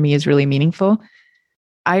for me is really meaningful,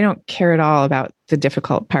 I don't care at all about the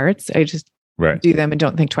difficult parts. I just do them and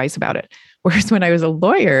don't think twice about it. Whereas when I was a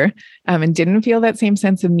lawyer and didn't feel that same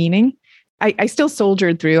sense of meaning, I still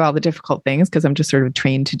soldiered through all the difficult things because I'm just sort of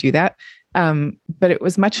trained to do that. But it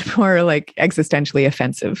was much more like existentially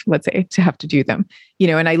offensive, let's say, to have to do them,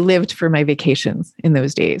 and I lived for my vacations in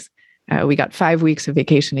those days. We got 5 weeks of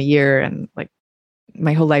vacation a year, and like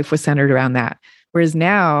my whole life was centered around that. Whereas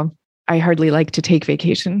now I hardly like to take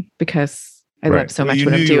vacation because I love so much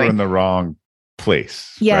what I'm doing. You were in the wrong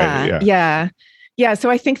place. Yeah. Right? Yeah. So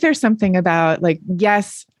I think there's something about like,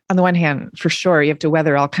 yes, on the one hand, for sure, you have to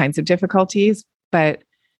weather all kinds of difficulties, but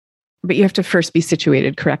you have to first be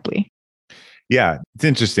situated correctly. Yeah, it's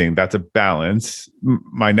interesting. That's a balance.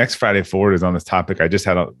 My next Friday Forward is on this topic. I just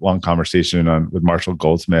had a long conversation with Marshall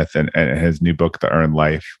Goldsmith and his new book, The Earned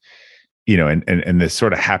Life, and this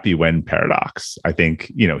sort of happy when paradox. I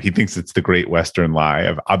think, he thinks it's the great Western lie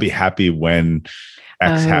of I'll be happy when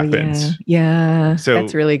X happens. Yeah. So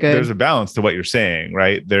that's really good. There's a balance to what you're saying,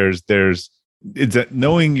 right? It's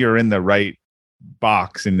knowing you're in the right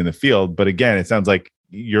box and in the field. But again, it sounds like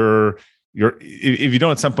if you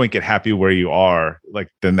don't at some point get happy where you are, like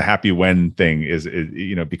then the happy when thing is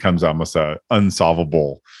becomes almost a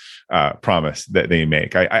unsolvable promise that they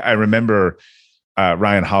make. I remember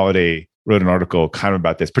Ryan Holiday wrote an article kind of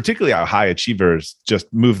about this, particularly how high achievers just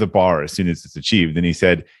move the bar as soon as it's achieved. And he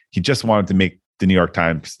said he just wanted to make the New York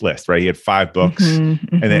Times list, right? He had 5 books, and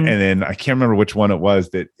then I can't remember which one it was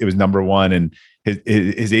that it was number one, and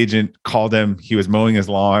his agent called him. He was mowing his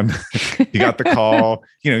lawn. He got the call.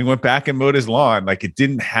 He went back and mowed his lawn. Like it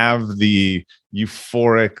didn't have the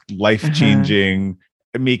euphoric, life-changing,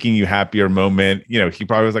 making you happier moment. He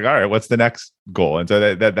probably was like, all right, what's the next goal? And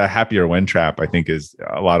so that happier when trap, I think, is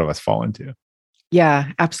a lot of us fall into.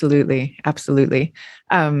 Yeah, absolutely. Absolutely.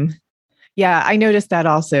 Yeah, I noticed that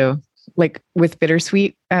also, like with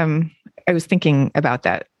Bittersweet. I was thinking about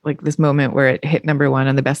that, like this moment where it hit number 1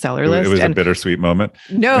 on the bestseller list. It was a bittersweet moment.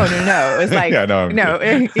 No. It was like,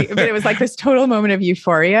 but it was like this total moment of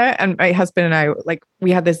euphoria. And my husband and I, like,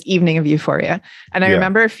 we had this evening of euphoria. And I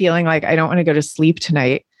remember feeling like, I don't want to go to sleep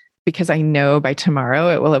tonight because I know by tomorrow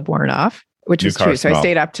it will have worn off, which is true. So I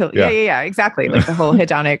stayed up till, exactly. Like the whole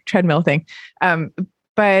hedonic treadmill thing. And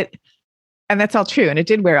that's all true. And it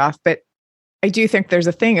did wear off. But I do think there's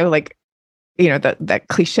a thing of like, that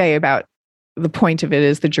cliche about the point of it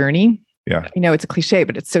is the journey. Yeah. It's a cliche,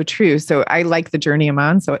 but it's so true. So I like the journey I'm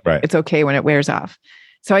on. So it's okay when it wears off.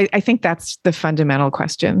 So I think that's the fundamental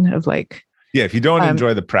question of like, if you don't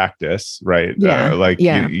enjoy the practice, right? I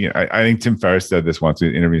think Tim Ferriss said this once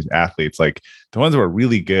in interviews with athletes, like the ones who are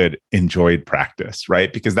really good enjoyed practice,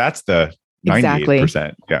 right? Because that's the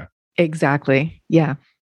 98%. Yeah. Exactly. Yeah.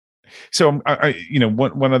 So,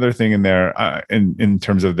 one other thing in there, in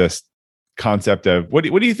terms of this concept of what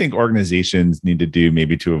do you think organizations need to do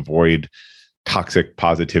maybe to avoid toxic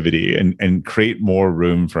positivity and create more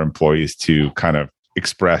room for employees to kind of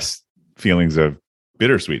express feelings of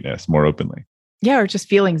bittersweetness more openly? Yeah, or just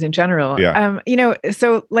feelings in general. Yeah.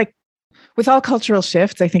 So like with all cultural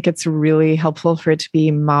shifts, I think it's really helpful for it to be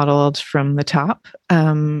modeled from the top.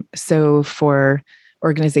 So for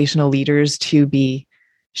organizational leaders to be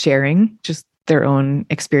sharing just their own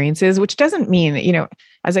experiences, which doesn't mean,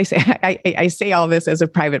 as I say, I say all this as a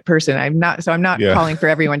private person. I'm not calling for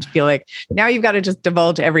everyone to feel like now you've got to just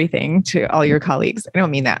divulge everything to all your colleagues. I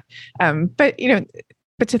don't mean that. But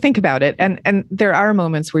to think about it. And there are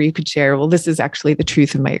moments where you could share, well, this is actually the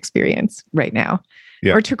truth of my experience right now.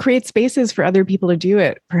 Yeah. Or to create spaces for other people to do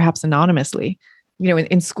it, perhaps anonymously.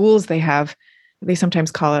 In schools, they have they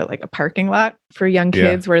sometimes call it like a parking lot for young Yeah.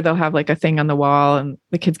 kids, where they'll have like a thing on the wall and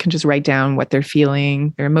the kids can just write down what they're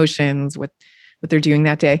feeling, their emotions, what they're doing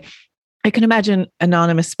that day. I can imagine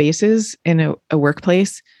anonymous spaces in a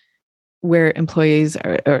workplace where employees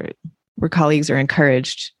or where colleagues are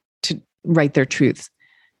encouraged to write their truths.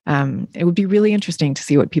 It would be really interesting to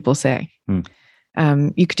see what people say.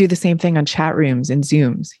 You could do the same thing on chat rooms and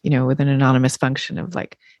Zooms, with an anonymous function of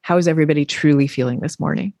like, how is everybody truly feeling this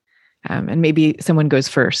morning? And maybe someone goes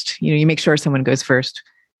first. You make sure someone goes first,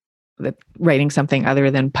 that writing something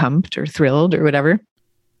other than pumped or thrilled or whatever.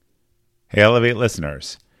 Hey, Elevate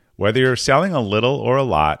listeners, whether you're selling a little or a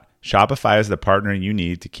lot, Shopify is the partner you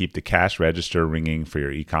need to keep the cash register ringing for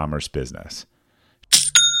your e-commerce business.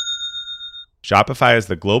 Shopify is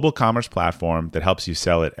the global commerce platform that helps you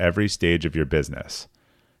sell at every stage of your business.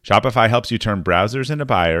 Shopify helps you turn browsers into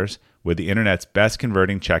buyers with the internet's best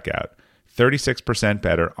converting checkout, 36%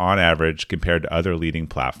 better on average compared to other leading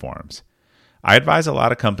platforms. I advise a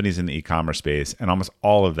lot of companies in the e-commerce space, and almost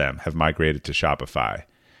all of them have migrated to Shopify.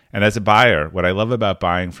 And as a buyer, what I love about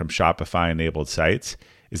buying from Shopify-enabled sites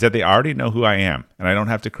is that they already know who I am, and I don't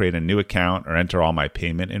have to create a new account or enter all my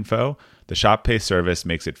payment info. The Shop Pay service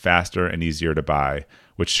makes it faster and easier to buy,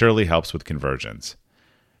 which surely helps with conversions.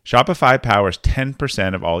 Shopify powers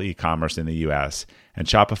 10% of all e-commerce in the US, and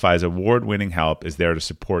Shopify's award-winning help is there to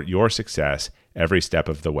support your success every step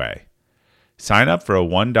of the way. Sign up for a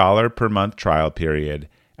 $1 per month trial period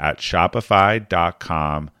at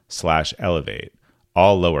shopify.com/elevate,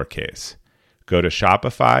 all lowercase. Go to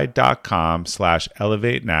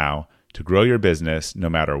shopify.com/elevate now to grow your business no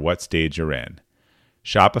matter what stage you're in.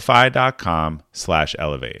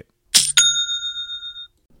 Shopify.com/elevate.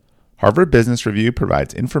 Harvard Business Review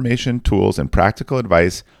provides information, tools, and practical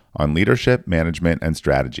advice on leadership, management, and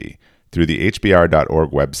strategy through the hbr.org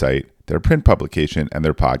website, their print publication, and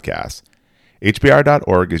their podcasts.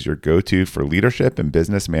 hbr.org is your go-to for leadership and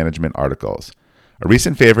business management articles. A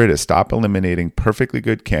recent favorite is Stop Eliminating Perfectly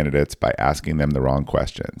Good Candidates by Asking Them the Wrong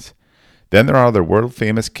Questions. Then there are the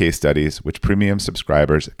world-famous case studies, which premium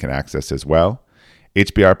subscribers can access as well.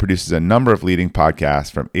 HBR produces a number of leading podcasts,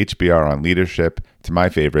 from HBR on leadership to my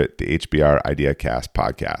favorite, the HBR IdeaCast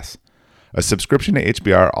podcast. A subscription to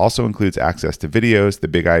HBR also includes access to videos, The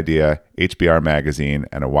Big Idea, HBR Magazine,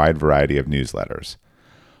 and a wide variety of newsletters.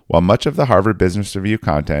 While much of the Harvard Business Review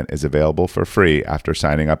content is available for free after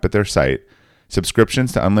signing up at their site,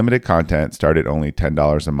 subscriptions to unlimited content start at only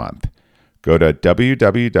 $10 a month. Go to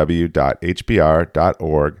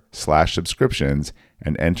www.hbr.org/subscriptions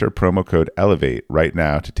and enter promo code ELEVATE right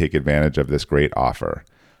now to take advantage of this great offer.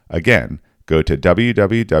 Again, go to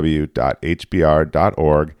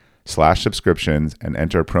www.hbr.org/subscriptions and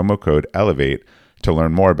enter promo code ELEVATE to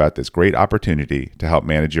learn more about this great opportunity to help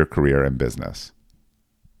manage your career and business.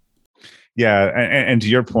 Yeah. And to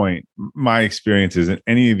your point, my experience is in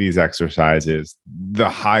any of these exercises, the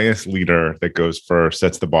highest leader that goes first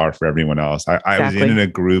sets the bar for everyone else. I was in a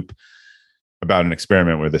group about an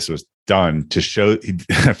experiment where this was done to show, a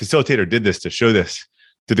facilitator did this to show this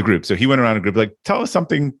to the group. So he went around a group like, tell us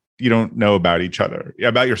something you don't know about each other,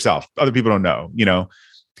 about yourself. Other people don't know,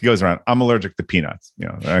 He goes around, I'm allergic to peanuts.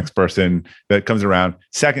 The next person that comes around,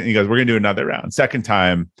 second, he goes, we're going to do another round. Second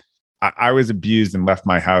time, I was abused and left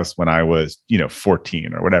my house when I was,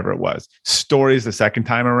 14 or whatever it was. Stories the second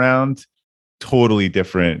time around, totally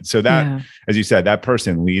different. So that, as you said, that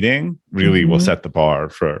person leading really will set the bar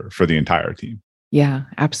for the entire team. Yeah,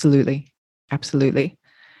 absolutely. Absolutely.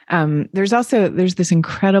 There's this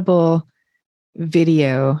incredible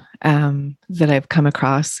video that I've come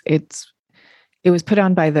across. It was put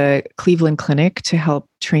on by the Cleveland Clinic to help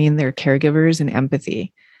train their caregivers in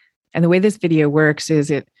empathy. And the way this video works is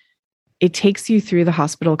it takes you through the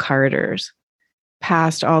hospital corridors,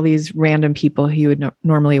 past all these random people who you would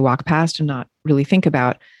normally walk past and not really think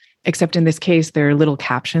about. Except in this case, there are little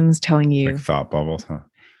captions telling you, like thought bubbles, huh?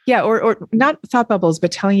 Yeah, or not thought bubbles,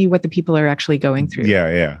 but telling you what the people are actually going through.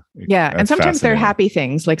 Yeah. That's And sometimes they're happy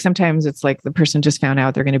things. Like sometimes it's like the person just found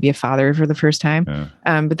out they're going to be a father for the first time.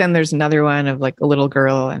 But then there's another one of like a little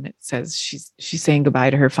girl, and it says she's saying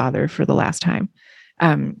goodbye to her father for the last time.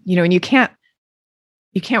 And you can't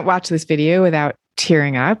watch this video without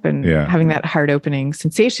tearing up and having that heart-opening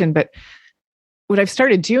sensation. But what I've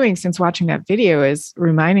started doing since watching that video is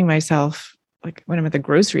reminding myself, like when I'm at the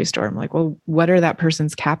grocery store, I'm like, well, what are that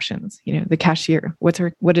person's captions? The cashier,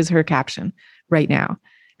 what is her caption right now?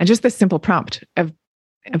 And just the simple prompt of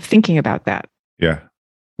thinking about that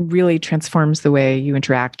really transforms the way you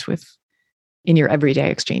interact in your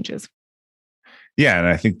everyday exchanges. Yeah. And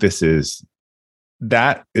I think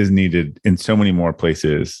that is needed in so many more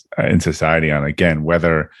places in society on, again,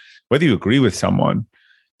 whether whether you agree with someone,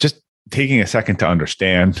 just taking a second to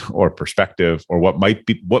understand or perspective or what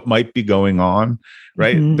might be going on,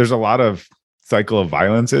 right? Mm-hmm. There's a lot of cycle of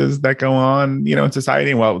violences that go on, in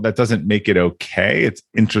society. Well, that doesn't make it okay. It's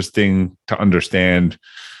interesting to understand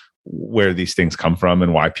where these things come from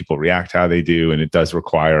and why people react how they do. And it does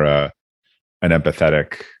require an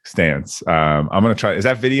empathetic stance. I'm going to try. Is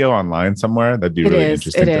that video online somewhere? That'd be really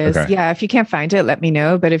interesting. It is. Okay. Yeah. If you can't find it, let me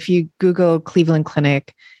know. But if you Google Cleveland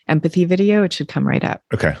Clinic empathy video, it should come right up.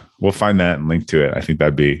 Okay. We'll find that and link to it. I think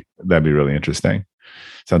that'd be really interesting.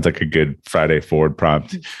 Sounds like a good Friday forward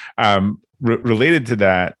prompt. Related to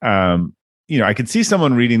that, I could see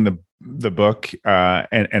someone reading the book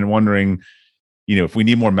and wondering, if we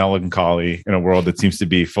need more melancholy in a world that seems to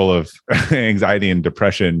be full of anxiety and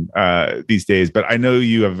depression these days. But I know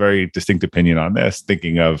you have a very distinct opinion on this,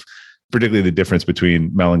 thinking of particularly the difference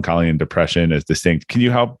between melancholy and depression as distinct. Can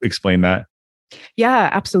you help explain that? Yeah,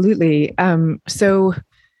 absolutely. So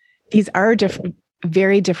these are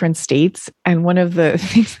very different states. And one of the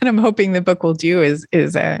things that I'm hoping the book will do is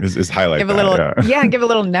highlight give a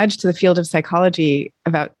little nudge to the field of psychology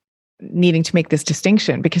about needing to make this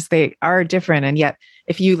distinction, because they are different. And yet,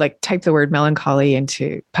 if you type the word melancholy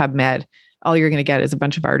into PubMed, all you're going to get is a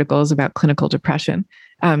bunch of articles about clinical depression.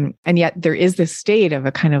 And yet there is this state of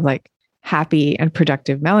a kind of happy and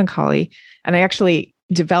productive melancholy. And I actually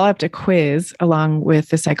developed a quiz along with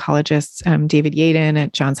the psychologists, David Yaden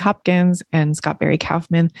at Johns Hopkins and Scott Barry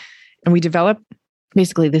Kaufman. And we developed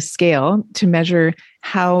basically this scale to measure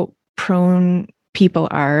how prone people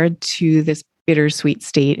are to this bittersweet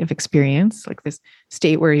state of experience, like this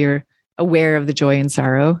state where you're aware of the joy and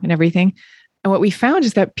sorrow and everything. And what we found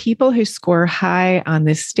is that people who score high on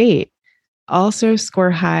this state also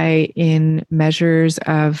score high in measures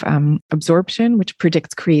of absorption, which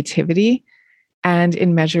predicts creativity, and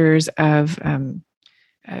in measures of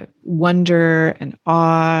wonder and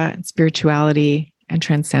awe and spirituality and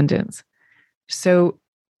transcendence. So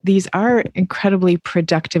these are incredibly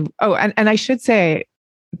productive. Oh, and I should say,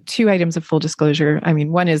 2 items of full disclosure. I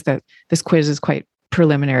mean, one is that this quiz is quite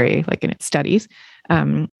preliminary, in its studies,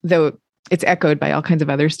 though it's echoed by all kinds of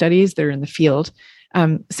other studies that are in the field.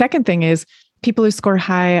 Second thing is, people who score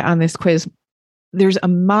high on this quiz, there's a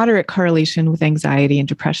moderate correlation with anxiety and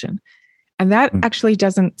depression. And that actually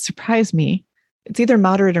doesn't surprise me. It's either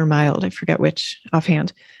moderate or mild. I forget which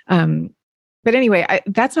offhand. But anyway,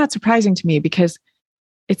 that's not surprising to me, because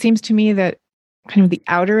it seems to me that kind of the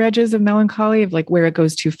outer edges of melancholy, of where it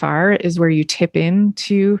goes too far, is where you tip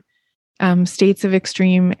into states of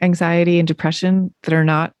extreme anxiety and depression that are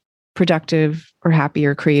not productive or happy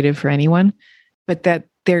or creative for anyone, but that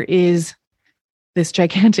there is this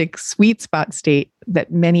gigantic sweet spot state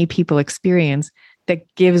that many people experience that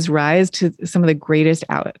gives rise to some of the greatest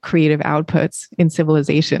creative outputs in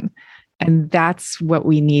civilization. And that's what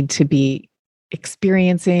we need to be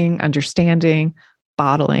experiencing, understanding,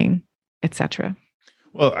 bottling, etc.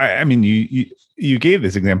 Well, I mean, you gave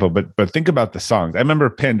this example, but think about the songs. I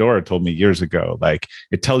remember Pandora told me years ago,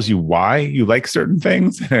 it tells you why you like certain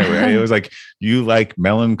things. It was you like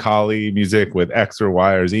melancholy music with X or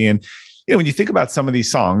Y or Z. And when you think about some of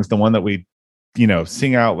these songs, the one that we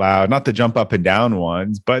sing out loud, not the jump up and down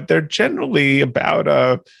ones, but they're generally about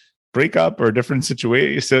a breakup or a different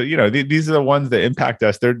situation. So, these are the ones that impact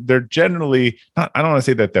us. They're generally not, I don't want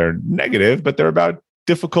to say that they're negative, but they're about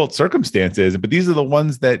difficult circumstances. But these are the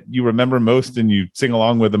ones that you remember most and you sing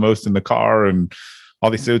along with the most in the car and all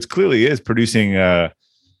these. So it clearly is producing it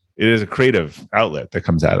is a creative outlet that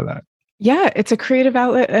comes out of that. Yeah, it's a creative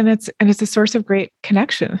outlet, and it's a source of great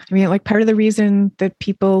connection. I mean, part of the reason that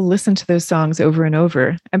people listen to those songs over and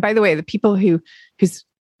over. And by the way, the people whose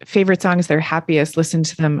favorite songs they're happiest listen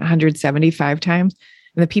to them 175 times,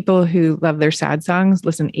 and the people who love their sad songs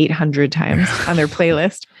listen 800 times on their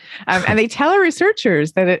playlist. And they tell our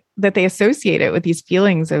researchers that they associate it with these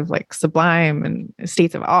feelings of sublime and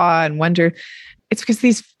states of awe and wonder. It's because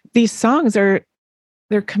these songs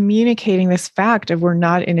they're communicating this fact of we're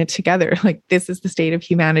not in it together. This is the state of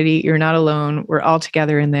humanity. You're not alone. We're all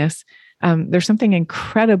together in this. There's something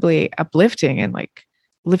incredibly uplifting and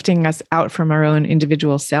lifting us out from our own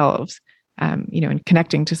individual selves, and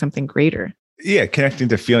connecting to something greater. Yeah, connecting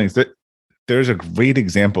to feelings. There's a great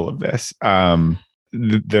example of this.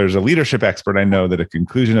 There's a leadership expert I know that at the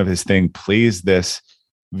conclusion of his thing plays this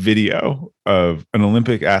video of an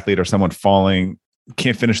Olympic athlete or someone falling,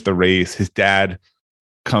 can't finish the race. His dad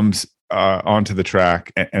comes onto the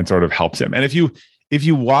track and sort of helps him. And if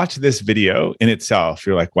you watch this video in itself,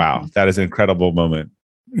 you're like, wow, that is an incredible moment.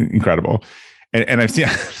 Incredible. And I've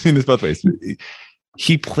seen this both ways.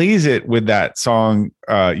 he plays it with that song,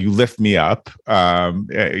 You Lift Me Up.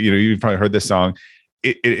 You've probably heard this song.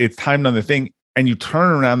 It's timed on the thing, and you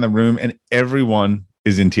turn around the room and everyone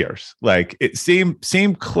is in tears. Like same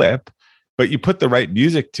clip, but you put the right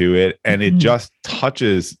music to it and it just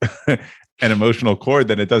touches an emotional chord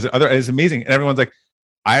that it does. It's amazing. And everyone's like,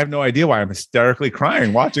 I have no idea why I'm hysterically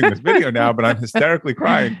crying watching this video now, but I'm hysterically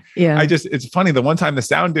crying. Yeah. It's funny. The one time the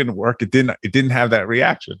sound didn't work, it didn't have that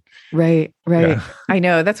reaction. Right. Yeah. I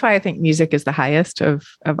know. That's why I think music is the highest of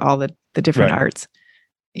all the different arts.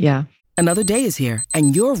 Yeah. Another day is here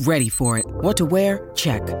and you're ready for it. What to wear?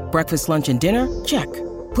 Check. Breakfast, lunch, and dinner? Check.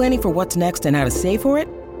 Planning for what's next and how to save for it?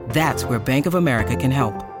 That's where Bank of America can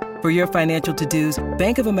help. For your financial to-dos,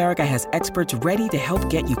 Bank of America has experts ready to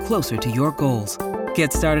help get you closer to your goals.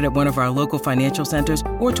 Get started at one of our local financial centers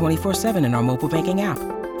or 24/7 in our mobile banking app.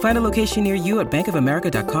 Find a location near you at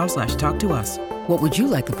bankofamerica.com/talktous. What would you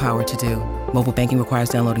like the power to do? Mobile banking requires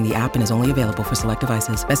downloading the app and is only available for select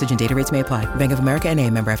devices. Message and data rates may apply. Bank of America N.A.,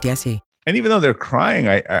 member FDIC. And even though they're crying,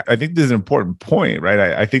 I think this is an important point, right?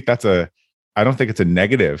 I think I don't think it's a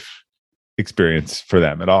negative experience for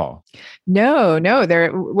them at all. No.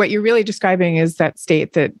 What you're really describing is that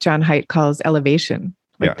state that John Haidt calls elevation.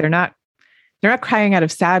 Like they're not crying out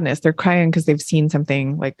of sadness. They're crying because they've seen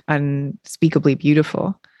something like unspeakably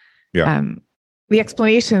beautiful. Yeah. The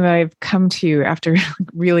explanation that I've come to after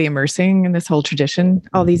really immersing in this whole tradition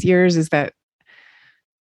all these years is that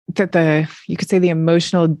you could say the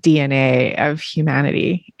emotional DNA of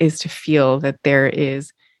humanity is to feel that there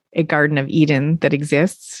is a Garden of Eden that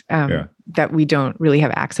exists that we don't really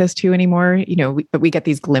have access to anymore. But we get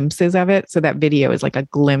these glimpses of it. So that video is like a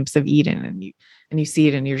glimpse of Eden, and you see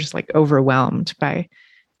it and you're just like overwhelmed by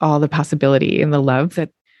all the possibility and the love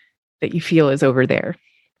that you feel is over there.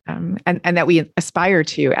 And that we aspire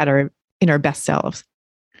to in our best selves.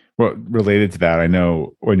 Well, related to that, I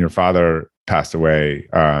know when your father passed away,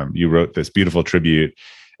 you wrote this beautiful tribute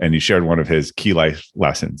and you shared one of his key life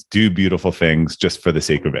lessons: do beautiful things just for the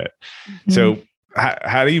sake of it. Mm-hmm. So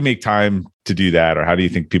how do you make time to do that? Or how do you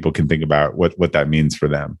think people can think about what that means for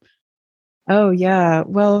them? Oh, yeah.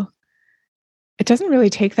 Well, it doesn't really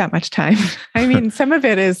take that much time. I mean, some of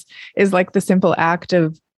it is like the simple act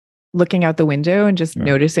of looking out the window and just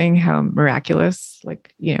noticing how miraculous,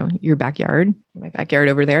 like, your backyard, my backyard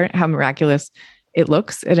over there, how miraculous it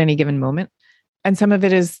looks at any given moment. And some of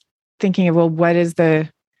it is thinking of, well, what's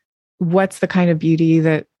the kind of beauty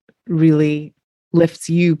that really lifts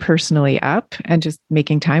you personally up, and just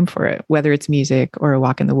making time for it, whether it's music or a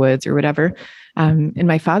walk in the woods or whatever. In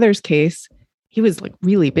my father's case, he was like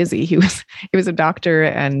really busy. He was a doctor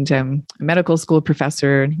and a medical school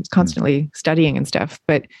professor, and he was constantly studying and stuff.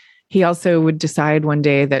 But he also would decide one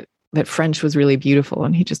day that French was really beautiful,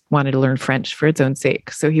 and he just wanted to learn French for its own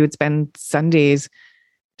sake. So he would spend Sundays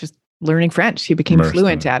just learning French. He became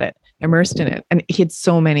fluent at it, immersed in it. And he had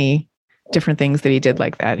so many different things that he did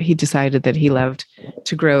like that. He decided that he loved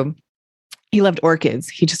to grow. He loved orchids.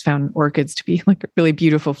 He just found orchids to be like a really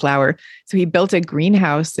beautiful flower. So he built a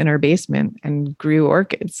greenhouse in our basement and grew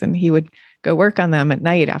orchids, and he would go work on them at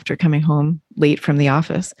night after coming home late from the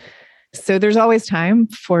office. So there's always time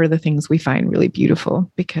for the things we find really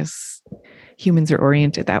beautiful, because humans are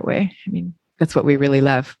oriented that way. I mean, that's what we really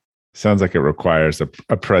love. Sounds like it requires a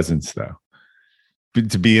presence, though,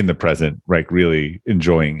 to be in the present, like really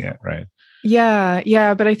enjoying it, right?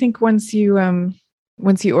 Yeah. But I think once you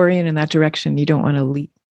orient in that direction, you don't want to leave.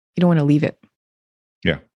 You don't want to leave it.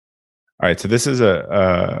 Yeah. All right. So this is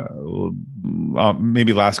a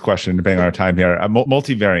maybe last question, depending on our time here. A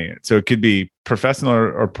multivariant. So it could be professional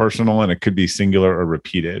or personal, and it could be singular or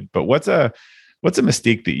repeated. But what's a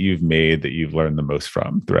mistake that you've made that you've learned the most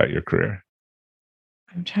from throughout your career?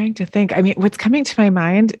 I'm trying to think. I mean, what's coming to my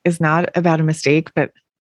mind is not about a mistake, but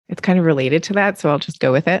it's kind of related to that. So I'll just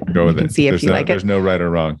go with it. Go with it. And see if you like it. There's no right or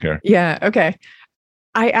wrong here. Yeah. Okay.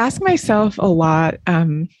 I ask myself a lot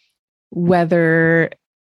whether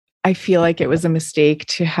I feel like it was a mistake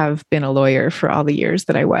to have been a lawyer for all the years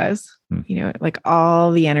that I was. Like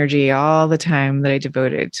all the energy, all the time that I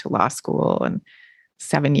devoted to law school, and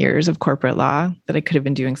 7 years of corporate law that I could have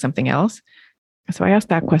been doing something else. So I ask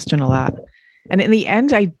that question a lot. And in the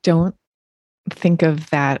end, I don't think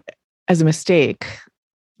of that as a mistake,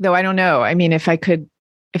 though. I don't know. I mean, if I could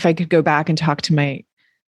go back and talk to my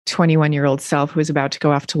 21-year-old self who was about to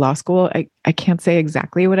go off to law school, I can't say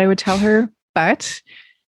exactly what I would tell her, but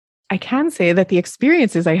I can say that the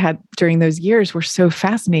experiences I had during those years were so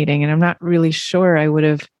fascinating, and I'm not really sure I would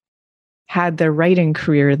have had the writing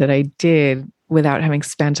career that I did without having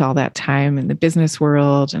spent all that time in the business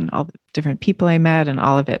world and all the different people I met and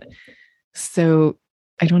all of it. So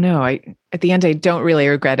I don't know. At the end, I don't really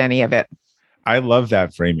regret any of it. I love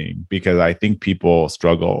that framing because I think people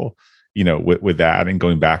struggle, with that and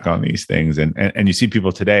going back on these things. And you see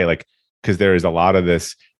people today, like, because there is a lot of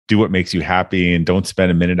this, do what makes you happy and don't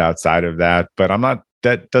spend a minute outside of that. But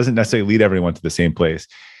that doesn't necessarily lead everyone to the same place.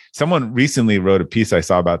 Someone recently wrote a piece I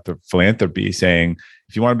saw about the philanthropy saying,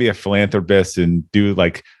 if you want to be a philanthropist and do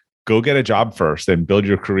go get a job first and build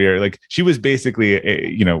your career. Like she was basically,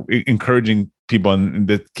 encouraging people, and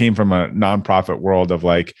that came from a nonprofit world of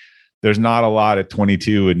there's not a lot at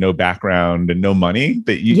 22 and no background and no money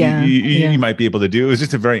that you might be able to do. It was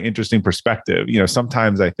just a very interesting perspective.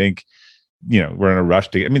 Sometimes I think, we're in a rush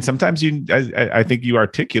sometimes I think you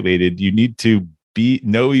articulated, you need to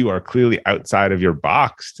know you are clearly outside of your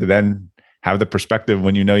box to then have the perspective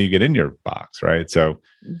when you get in your box, right? So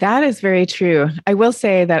that is very true. I will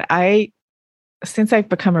say that since I've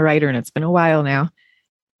become a writer, and it's been a while now,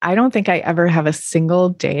 I don't think I ever have a single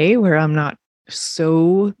day where I'm not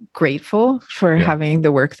so grateful for having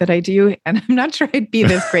the work that I do. And I'm not sure I'd be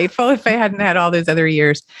this grateful if I hadn't had all those other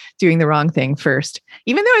years doing the wrong thing first.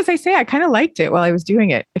 Even though, as I say, I kind of liked it while I was doing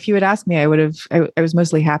it. If you had asked me, I was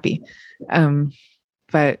mostly happy.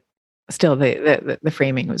 But still the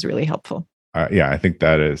framing was really helpful. I think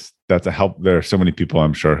that's a help. There are so many people,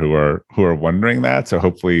 I'm sure, who are wondering that. So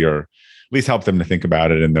hopefully you're at least help them to think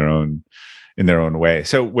about it in their own way.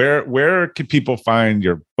 So where can people find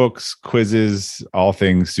your books, quizzes, all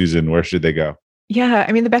things Susan? Where should they go?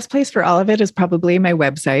 Yeah, the best place for all of it is probably my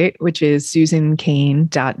website, which is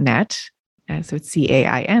susancain.net. So it's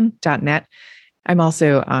CAIN.net. I'm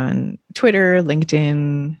also on Twitter,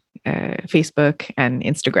 LinkedIn, Facebook, and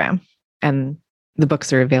Instagram. And the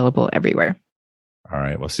books are available everywhere. All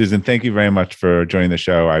right. Well, Susan, thank you very much for joining the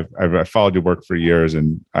show. I've followed your work for years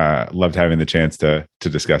and loved having the chance to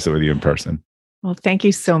discuss it with you in person. Well, thank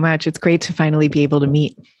you so much. It's great to finally be able to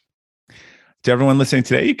meet. To everyone listening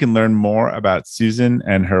today, you can learn more about Susan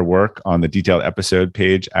and her work on the detailed episode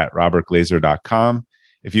page at robertglazer.com.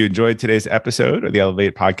 If you enjoyed today's episode or the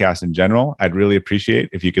Elevate podcast in general, I'd really appreciate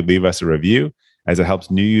if you could leave us a review, as it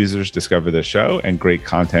helps new users discover the show and great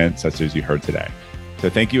content such as you heard today. So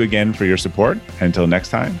thank you again for your support. Until next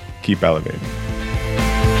time, keep elevating.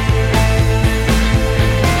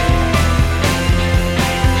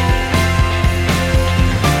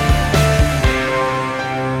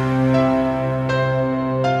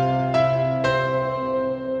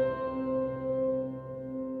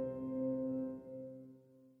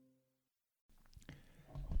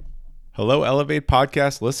 Hello, Elevate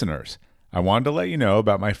podcast listeners. I wanted to let you know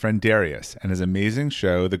about my friend Darius and his amazing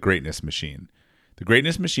show, The Greatness Machine. The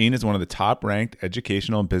Greatness Machine is one of the top-ranked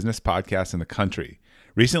educational and business podcasts in the country,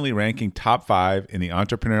 recently ranking top 5 in the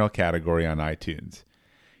entrepreneurial category on iTunes.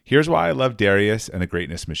 Here's why I love Darius and The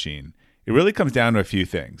Greatness Machine. It really comes down to a few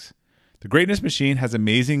things. The Greatness Machine has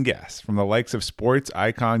amazing guests from the likes of sports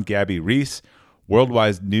icon Gabby Reese,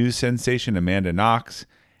 worldwide news sensation Amanda Knox,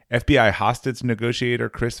 FBI hostage negotiator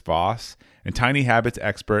Chris Voss, and Tiny Habits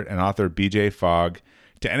expert and author BJ Fogg,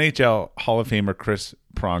 to NHL Hall of Famer Chris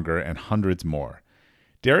Pronger, and hundreds more.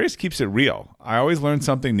 Darius keeps it real. I always learn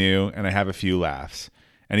something new, and I have a few laughs.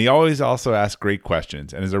 And he always also asks great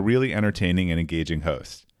questions and is a really entertaining and engaging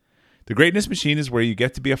host. The Greatness Machine is where you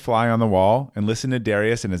get to be a fly on the wall and listen to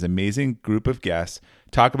Darius and his amazing group of guests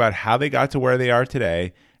talk about how they got to where they are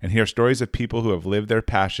today and hear stories of people who have lived their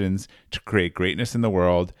passions to create greatness in the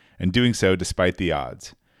world and doing so despite the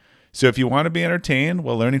odds. So if you want to be entertained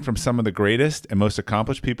while learning from some of the greatest and most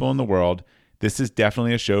accomplished people in the world, this is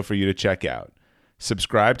definitely a show for you to check out.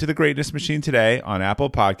 Subscribe to The Greatness Machine today on Apple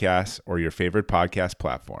Podcasts or your favorite podcast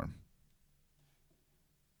platform.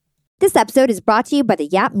 This episode is brought to you by the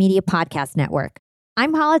Yap Media Podcast Network.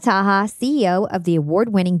 I'm Hala Taha, CEO of the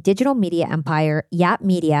award-winning digital media empire, Yap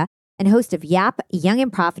Media, and host of Yap Young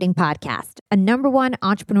and Profiting Podcast, a #1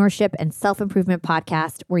 entrepreneurship and self-improvement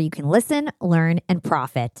podcast where you can listen, learn, and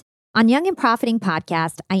profit. On Young and Profiting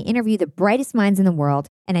Podcast, I interview the brightest minds in the world,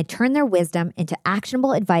 and I turn their wisdom into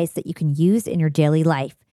actionable advice that you can use in your daily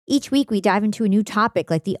life. Each week, we dive into a new topic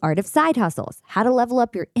like the art of side hustles, how to level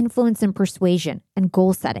up your influence and persuasion, and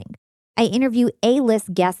goal setting. I interview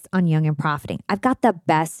A-list guests on Young and Profiting. I've got the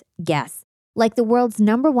best guests, like the world's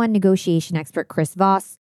 #1 negotiation expert, Chris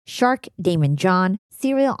Voss, Shark Damon John,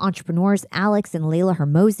 serial entrepreneurs Alex and Layla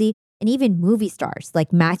Hermosi, and even movie stars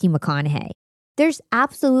like Matthew McConaughey. There's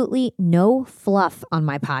absolutely no fluff on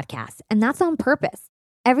my podcast, and that's on purpose.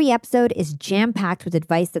 Every episode is jam-packed with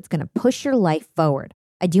advice that's going to push your life forward.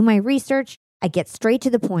 I do my research, I get straight to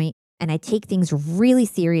the point, and I take things really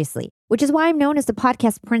seriously, which is why I'm known as the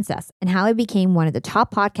podcast princess and how I became one of the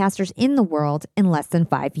top podcasters in the world in less than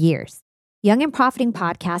 5 years. Young and Profiting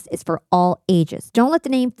Podcast is for all ages. Don't let the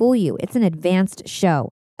name fool you. It's an advanced show.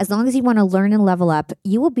 As long as you want to learn and level up,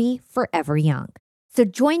 you will be forever young. So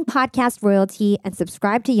join podcast royalty and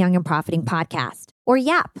subscribe to Young and Profiting Podcast, or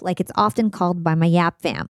YAP, like it's often called by my YAP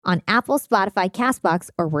fam, on Apple, Spotify, CastBox,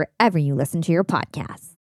 or wherever you listen to your podcasts.